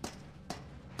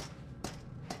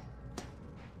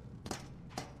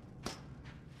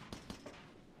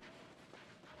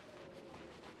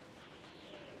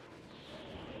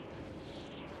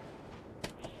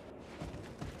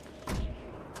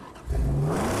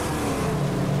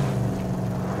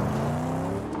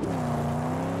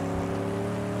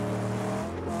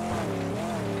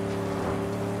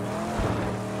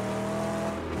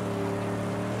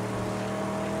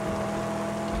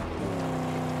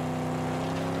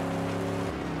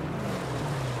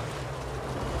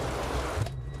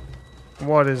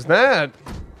 What is that?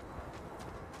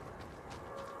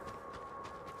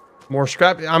 More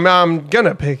scrap. I'm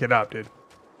gonna pick it up, dude.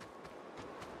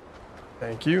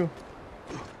 Thank you.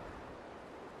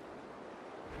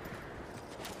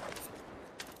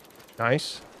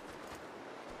 Nice.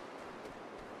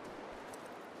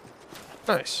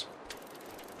 Nice.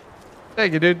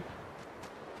 Thank you, dude.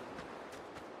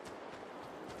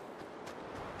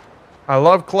 I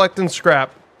love collecting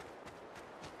scrap.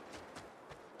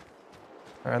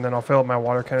 And then I'll fill up my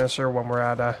water canister when we're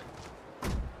at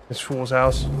this fool's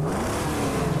house.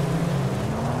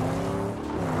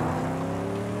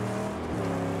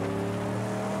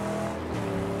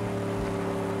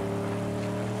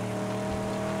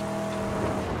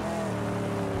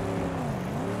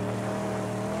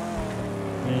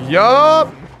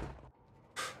 Yup.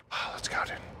 Let's go,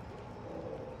 dude.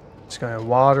 Just gonna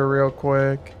water real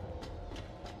quick.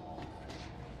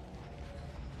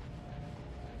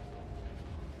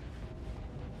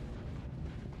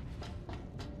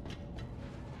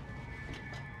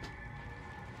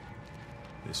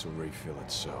 This will refill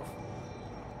itself.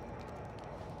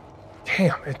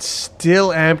 Damn, it's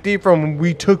still empty from when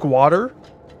we took water?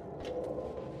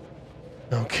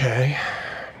 Okay.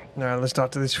 Alright, let's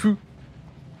talk to this food.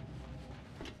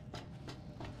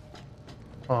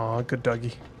 Aw, good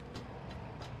doggy.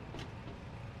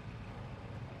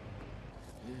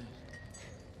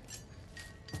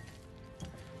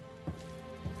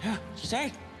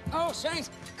 Saint? Oh, Saint,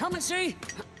 come and see.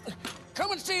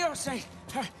 Come and see, oh, Saint.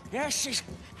 Yes, she's...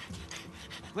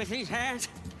 With these hands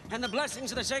and the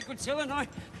blessings of the sacred Silenoid,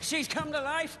 she's come to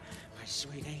life. My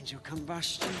sweet angel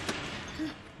combustion.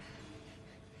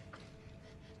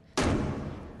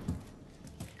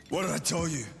 What did I tell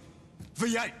you?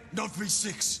 V8, not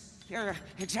V6. Yeah,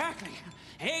 exactly.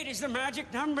 8 is the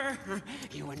magic number.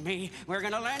 You and me, we're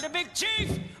gonna land a big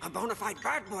chief. A bona fide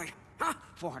bad boy. Huh?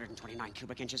 429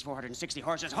 cubic inches, 460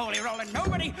 horses, holy rolling.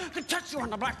 Nobody could touch you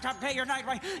on the blacktop day or night.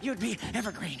 Why, you'd be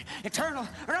evergreen, eternal,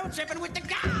 road tripping with the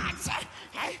gods.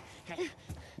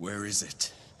 Where is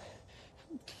it?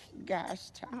 Gas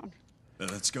Town.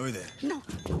 Let's go there. No,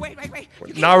 wait.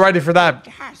 You Not ready for that.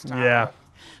 Gas Town. Yeah.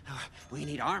 We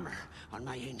need armor on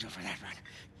my angel for that run.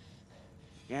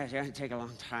 Yeah, it'd take a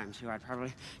long time, too. I'd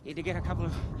probably need to get a couple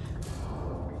of...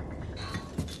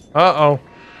 Uh-oh.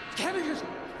 Cabbages!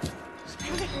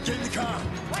 Get in the car.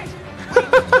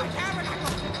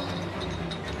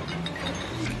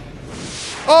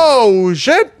 Oh,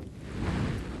 shit!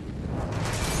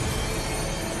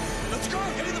 Let's go.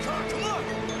 Get in the car. Come on.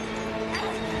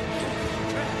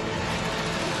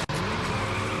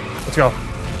 Let's go.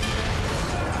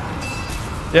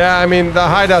 Yeah, I mean, the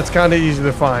hideout's kind of easy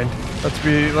to find.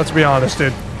 Let's be honest,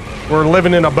 dude. We're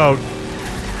living in a boat.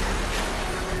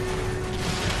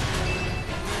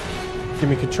 Give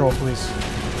me control, please.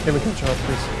 Give me control,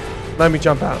 please. Let me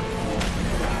jump out.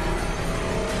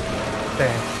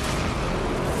 Damn.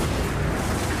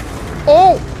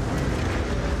 Oh!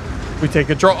 We take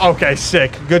control. Okay,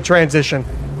 sick. Good transition.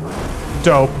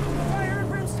 Dope. Fire and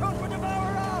brimstone for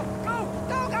devour all! Go!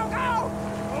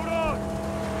 Hold on!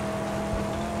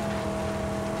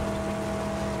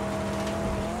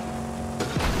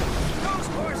 Those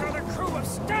boys are the crew of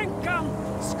Stankum!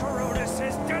 Scrotus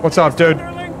is dead. What's up, dude? You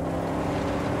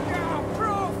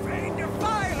profane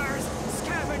defilers!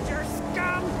 Scavenger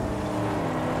scum!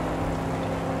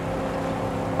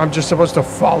 I'm just supposed to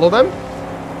follow them?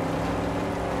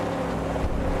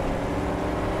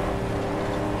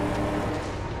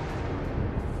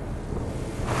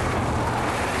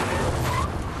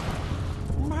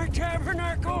 My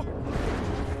tabernacle!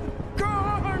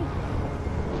 Gone!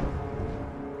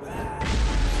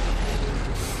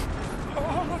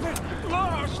 All of it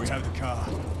lost! We have the car.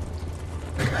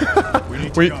 We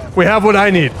need to We go. we have what I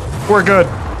need. We're good.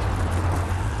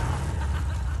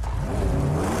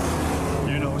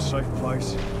 You know a safe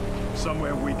place?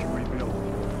 Somewhere we can rebuild.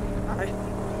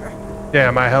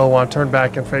 Damn, I hell want to turn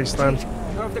back and face them.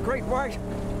 Of the Great White,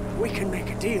 we can make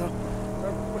a deal.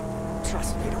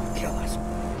 Trust me, don't kill us.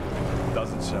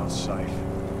 Doesn't sound safe.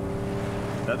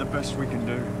 That the best we can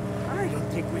do? I don't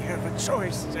think we have a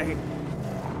choice, Zane.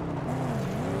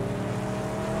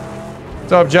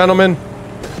 What's up, gentlemen?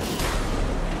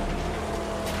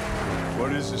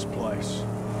 What is this place?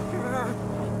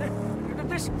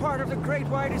 This part of the Great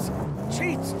White is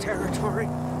Cheat's territory.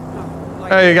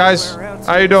 Like Hey, you guys. everywhere else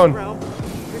How you in this doing? realm,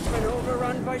 it's been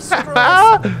overrun by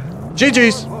Scrolls.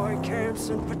 GG's. Boy camps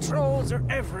and patrols are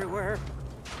everywhere.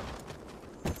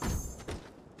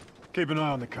 Keep an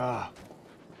eye on the car.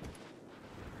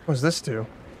 What does this do?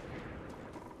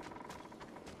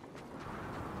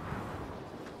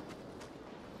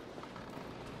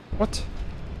 What?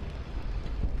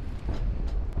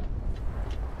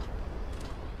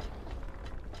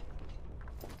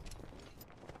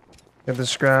 Get the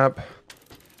scrap.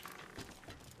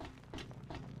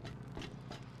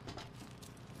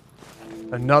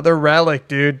 Another relic,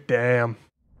 dude. Damn.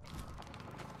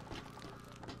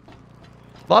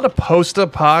 A lot of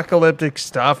post-apocalyptic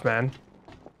stuff, man.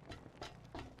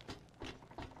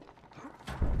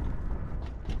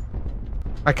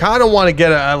 I kind of want to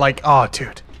get a, like, oh,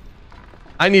 dude.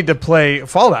 I need to play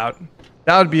Fallout.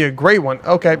 That would be a great one.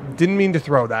 Okay, didn't mean to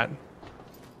throw that.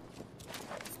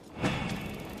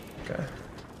 Okay.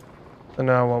 So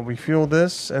now well, we fuel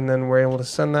this, and then we're able to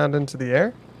send that into the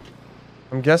air.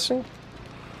 I'm guessing.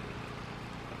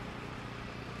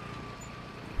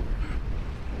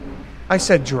 I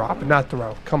said drop, not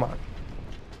throw. Come on.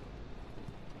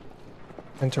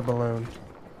 Enter balloon.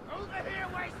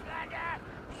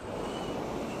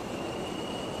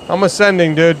 I'm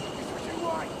ascending, dude.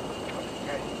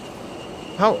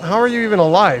 How are you even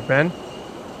alive, man?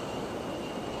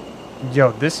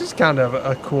 Yo, this is kind of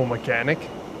a cool mechanic.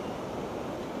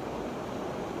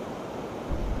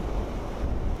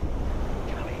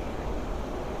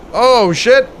 Oh,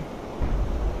 shit.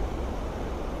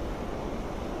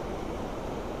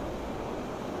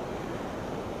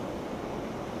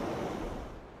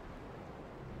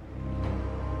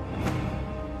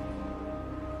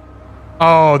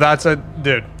 Oh, that's a...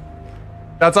 Dude.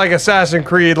 That's like Assassin's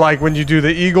Creed, like when you do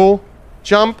the eagle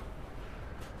jump.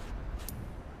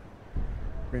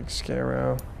 Big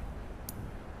Scarrow.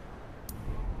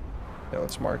 Yeah,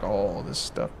 let's mark all this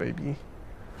stuff, baby.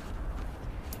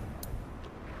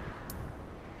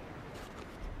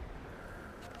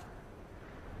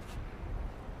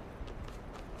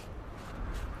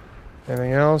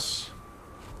 Anything else?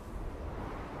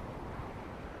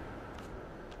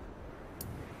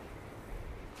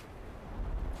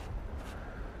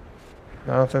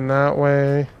 Nothing that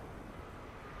way.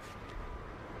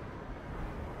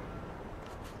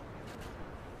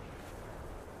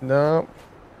 Nope.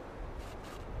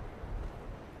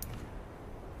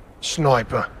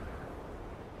 Sniper.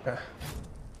 Okay.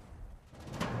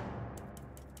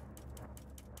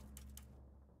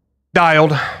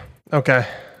 Dialed. Okay.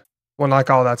 We'll knock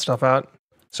all that stuff out.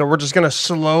 So we're just gonna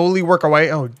slowly work our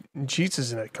way. Oh, Jeets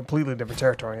is in a completely different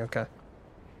territory. Okay.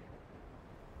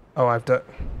 Oh, I have to...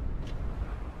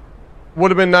 Would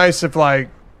have been nice if, like,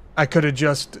 I could have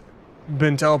just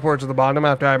been teleported to the bottom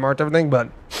after I marked everything, but...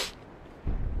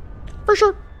 For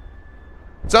sure.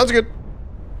 Sounds good.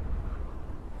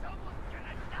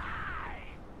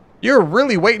 You're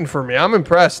really waiting for me. I'm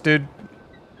impressed, dude.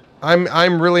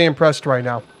 I'm really impressed right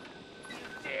now.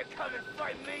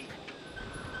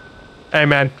 Hey,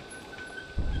 man.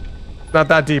 Not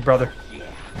that deep, brother. Yeah,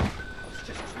 I was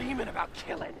just dreaming about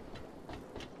killing.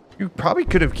 You probably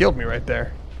could have killed me right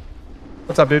there.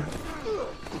 What's up, dude?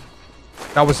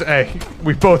 That was... Hey,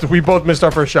 we both missed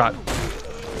our first shot.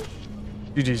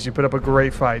 GG's, you put up a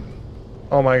great fight.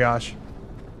 Oh my gosh.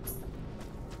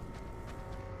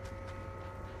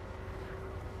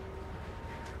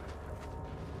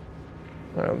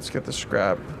 Alright, let's get the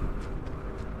scrap.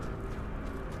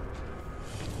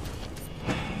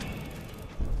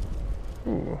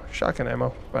 Ooh, shotgun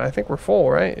ammo. But I think we're full,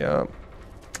 right? Yeah.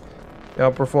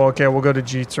 Yep, we're full. Okay, we'll go to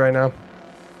Jeets right now.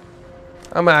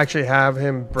 I'm gonna actually have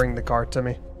him bring the cart to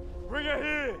me. Bring it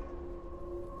here.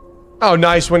 Oh,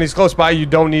 nice. When he's close by, you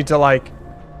don't need to, like,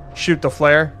 shoot the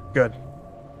flare. Good.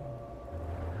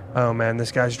 Oh, man,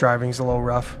 this guy's driving's a little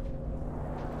rough.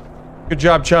 Good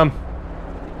job, chum.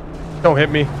 Don't hit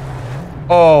me.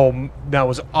 Oh, that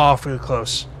was awfully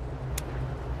close.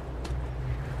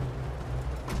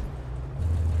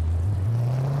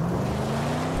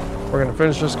 We're gonna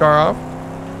finish this car off.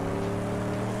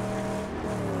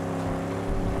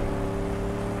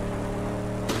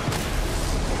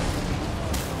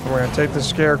 We're gonna take the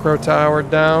Scarecrow Tower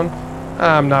down.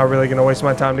 I'm not really gonna waste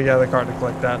my time to get out of the car to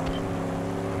collect that.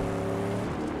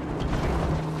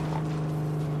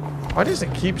 Why does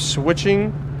it keep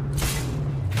switching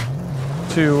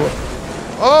to...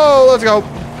 Oh, let's go.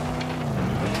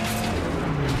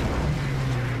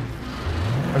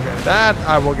 Okay, that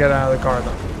I will get out of the car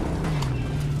though.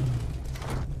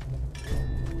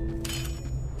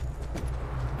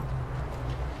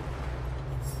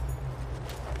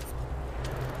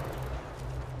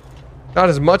 Not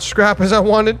as much scrap as I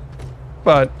wanted,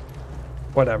 but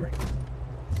whatever.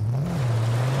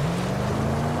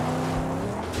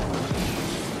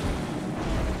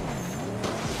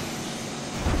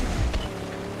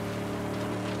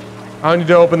 I need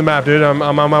to open the map, dude. I'm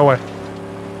on my way.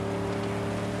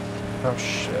 Oh,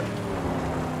 shit.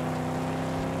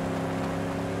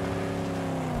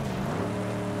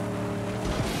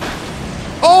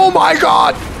 Oh my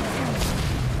god!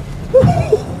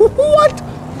 What?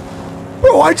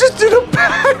 Bro, I just did a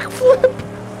backflip.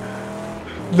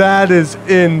 That is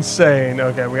insane.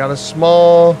 Okay, we got a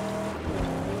small...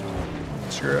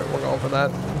 Screw it, we're going for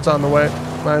that. It's on the way.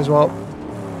 Might as well.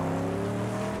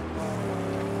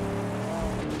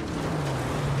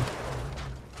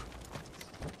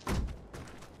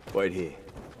 Wait here.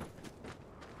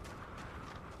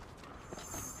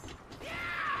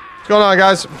 What's going on,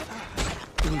 guys?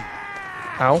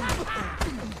 Ow.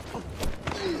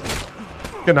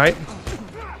 Good night.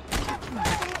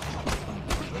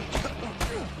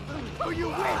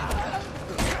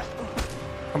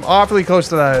 I'm awfully close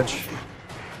to that edge.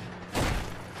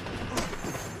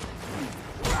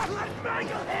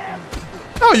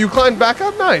 Oh, you climbed back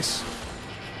up? Nice.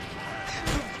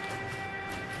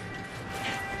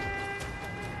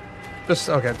 Just,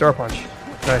 okay, door punch.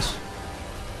 Nice.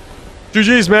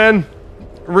 GG's, man.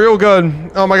 Real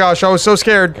good. Oh my gosh, I was so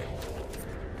scared.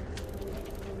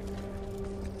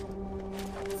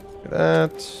 Look at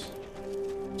that.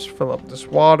 Let's fill up this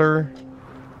water.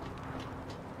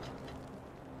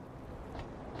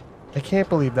 I can't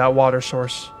believe that water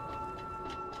source.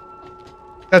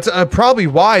 That's probably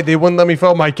why they wouldn't let me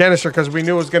fill up my canister, because we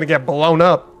knew it was going to get blown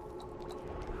up.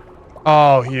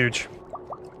 Oh, huge.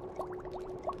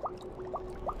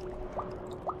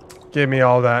 Give me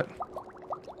all that.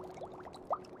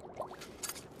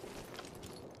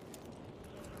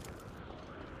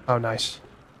 Oh, nice.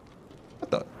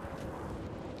 What the?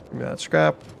 Give me that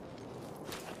scrap.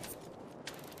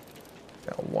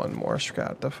 Got one more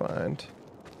scrap to find.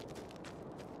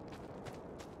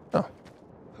 Oh.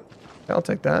 I'll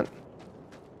take that.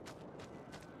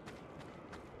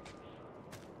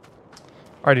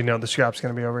 I already know the scrap's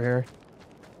gonna be over here.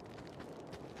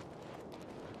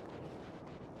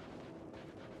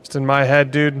 Just in my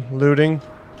head, dude. Looting.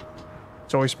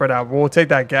 It's always spread out. We'll take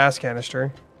that gas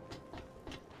canister.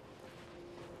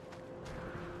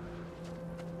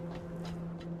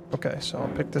 Okay, so I'll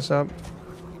pick this up.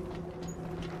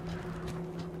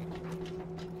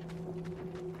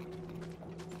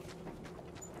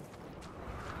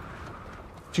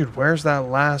 Dude, where's that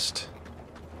last?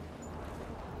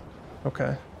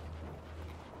 Okay.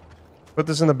 Put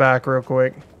this in the back real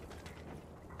quick.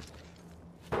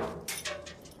 Is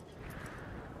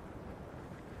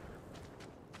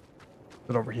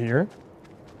it over here?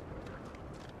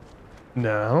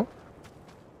 No.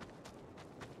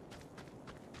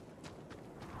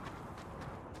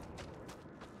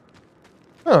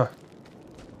 Huh.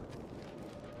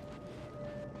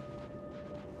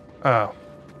 Oh.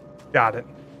 Got it.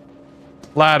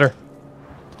 Ladder.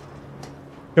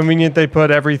 Convenient they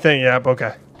put everything. Yep, okay.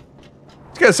 I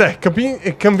was gonna say,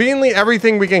 conveniently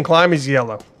everything we can climb is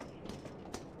yellow.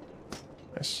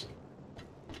 Nice.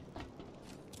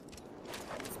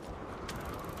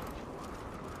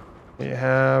 We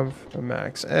have a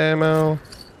max ammo.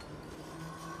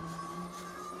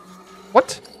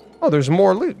 What? Oh, there's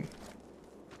more loot.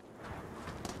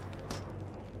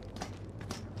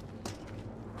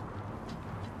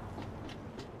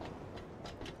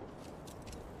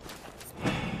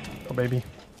 Oh, baby.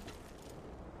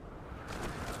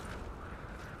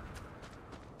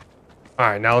 All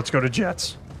right, now let's go to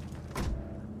jets.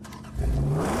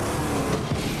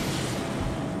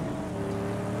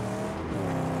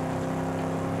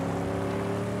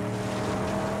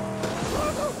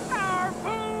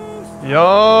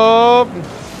 Yup.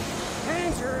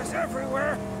 Danger is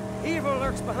everywhere. Evil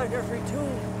lurks behind every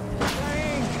tomb.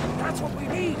 Dang, that's what we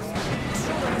need.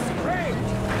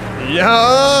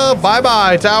 Yeah. Bye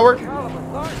bye, tower.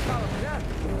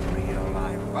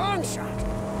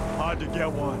 Hard to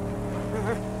get one.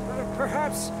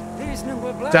 Perhaps these new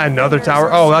black. Is that another tower?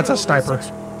 Oh, that's a sniper.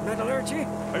 Metallurgy.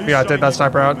 We gotta take that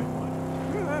sniper out.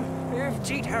 If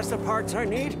Jeet has the parts I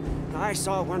need, I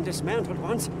saw one dismantled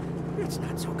once. It's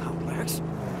not so complex.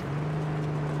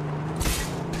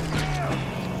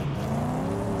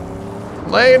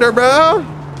 Later, bro.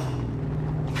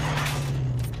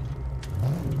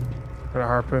 Gonna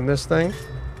harpoon this thing.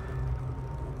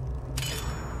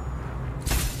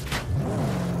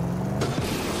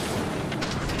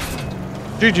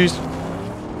 GG's.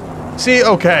 See,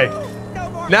 okay.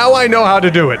 Now I know how to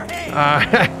do it.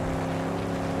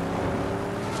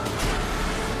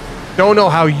 Don't know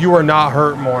how you are not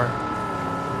hurt more.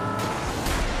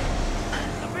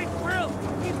 The big grill.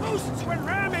 He boosts when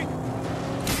ramming.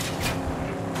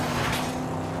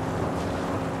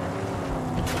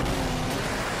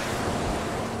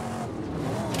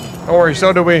 Don't worry,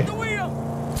 so do we.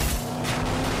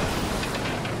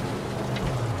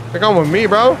 They're going with me,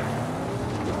 bro.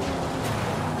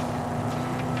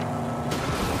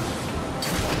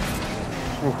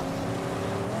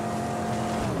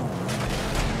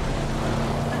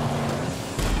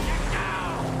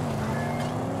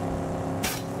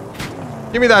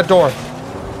 Give me that door.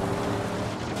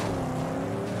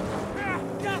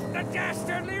 Doth the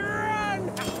dastardly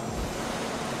run!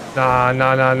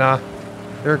 Nah.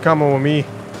 They're coming with me.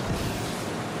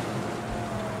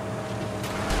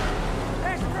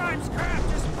 This crime's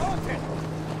craft is bolted!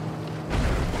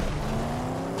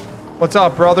 What's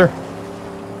up, brother?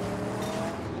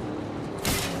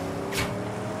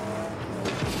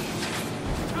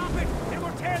 Stop it! It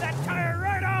will tear that tire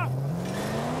right off!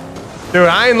 Dude,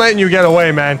 I ain't letting you get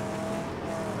away, man.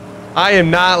 I am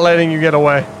not letting you get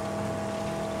away.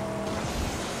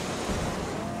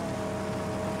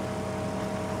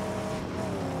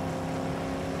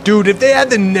 Dude, if they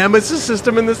had the Nemesis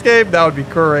system in this game, that would be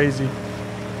crazy.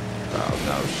 Oh,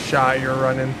 no shot you're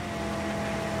running.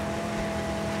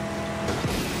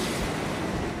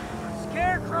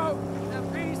 Scarecrow! The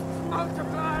beast's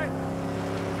multiplied!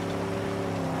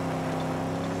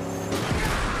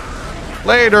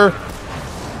 Later.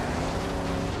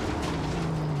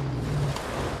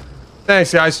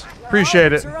 Thanks, guys.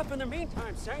 Appreciate it. Are up in the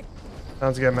meantime, Saint.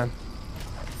 Sounds good, man.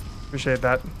 Appreciate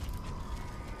that.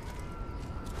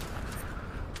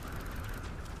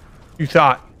 You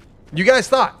thought. You guys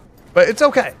thought. But it's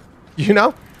okay. You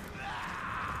know?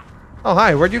 Oh,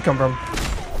 hi. Where'd you come from?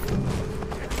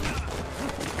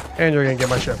 And you're gonna get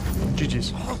my ship.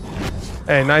 GG's.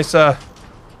 Hey, nice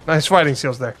fighting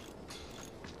skills there.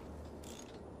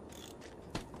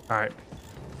 Alright.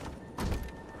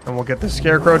 And we'll get the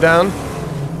Scarecrow down.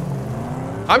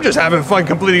 I'm just having fun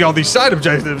completing all these side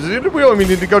objectives. We don't even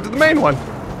need to go to the main one.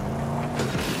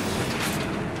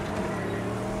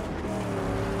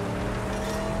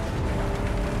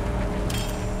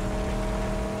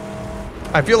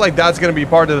 I feel like that's going to be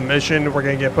part of the mission we're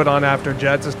going to get put on after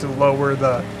Jets, is to lower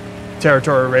the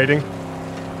territory rating.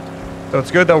 So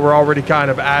it's good that we're already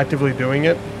kind of actively doing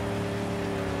it.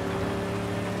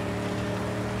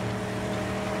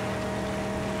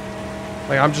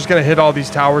 Like, I'm just going to hit all these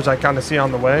towers I kind of see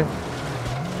on the way.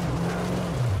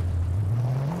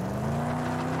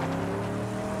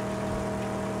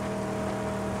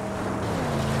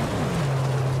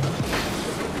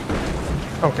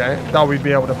 Okay, thought we'd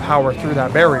be able to power through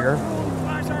that barrier.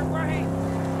 Flies our way!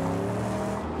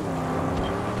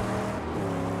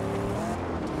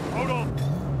 Hold on.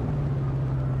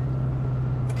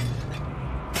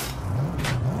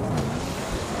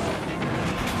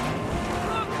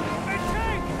 Look! A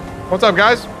tank! What's up,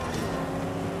 guys?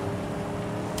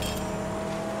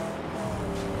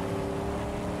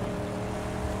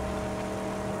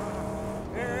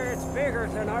 It's bigger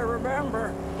than I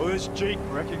remember. Will this Jake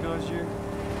recognize you?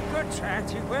 Good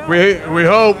chance he will. We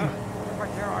hope.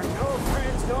 But there are no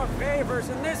friends nor favors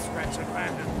in this wretched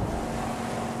bandit.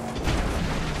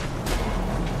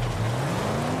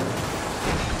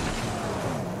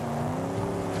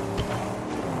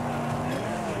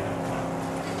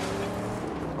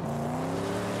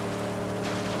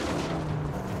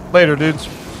 Later, dudes.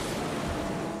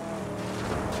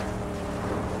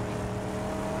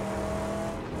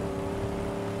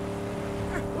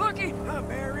 Looky, a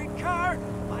buried car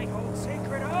might hold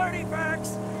sacred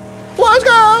artifacts. Let's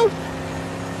go!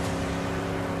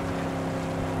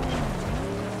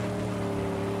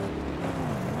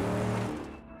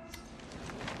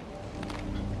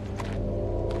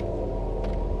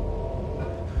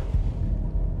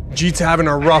 Jeet's having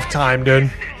a rough time,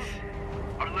 dude.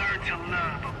 Or learn to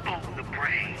love a bolt in the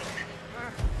brain.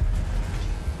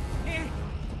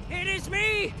 It is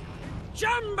me,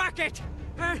 Jumbucket,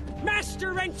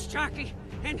 Master Wrench Jockey,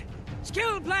 and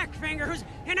Skilled Blackfinger, who's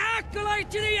an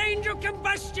acolyte to the Angel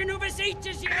Combustion who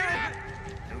beseeches you.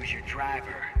 Who's your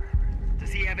driver?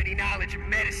 Does he have any knowledge of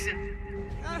medicine?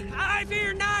 I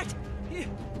fear not.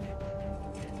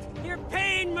 Your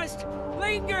pain must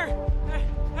linger.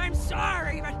 I'm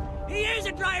sorry, but he is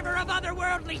a driver of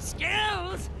otherworldly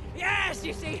skills. Yes,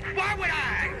 you see. Why would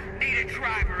I need a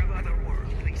driver of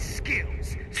otherworldly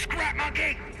skills? Scrap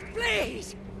monkey!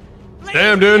 Please.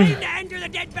 Damn, dude. To enter the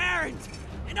Dead Barrens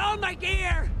and all my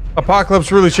gear.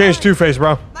 Apocalypse really changed Two-Face,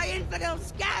 bro. My infidel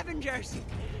scavengers.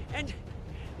 And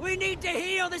we need to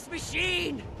heal this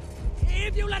machine.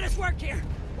 If you let us work here,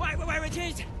 why, with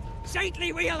his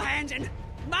saintly wheel hands and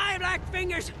my black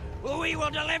fingers, we will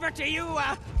deliver to you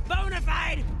a bona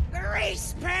fide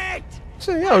respect.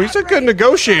 So, yo, he's a good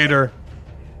negotiator.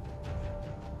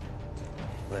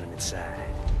 Let him inside.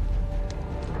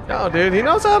 Yo, dude, he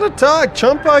knows how to talk.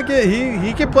 Chump Bucket,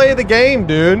 he can play the game,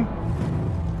 dude.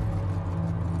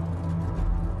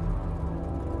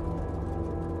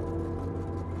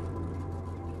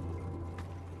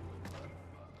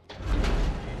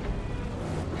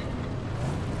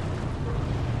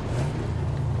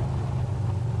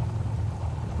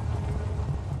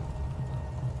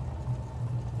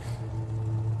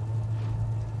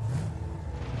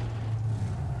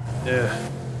 Yeah.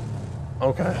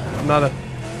 Okay. I'm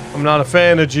not a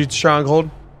fan of Jeet's Stronghold.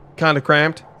 Kind of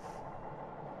cramped.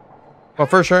 But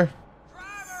for sure.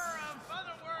 Driver of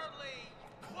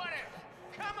otherworldly whatever.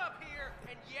 Come up here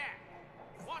and yak.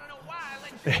 Wanna know why I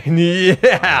let you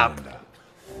Yeah.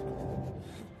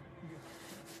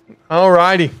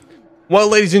 Alrighty. Well,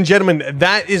 ladies and gentlemen,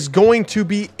 that is going to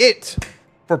be it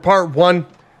for part 1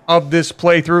 of this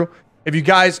playthrough. If you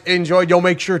guys enjoyed, you'll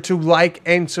make sure to like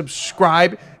and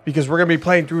subscribe because we're going to be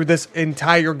playing through this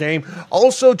entire game.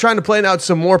 Also trying to plan out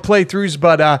some more playthroughs,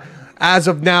 but as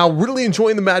of now, really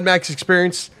enjoying the Mad Max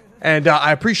experience. And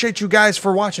I appreciate you guys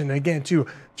for watching. And again, too,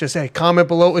 just say comment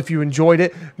below if you enjoyed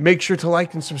it. Make sure to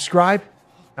like and subscribe.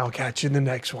 I'll catch you in the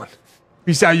next one.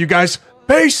 Peace out, you guys.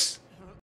 Peace.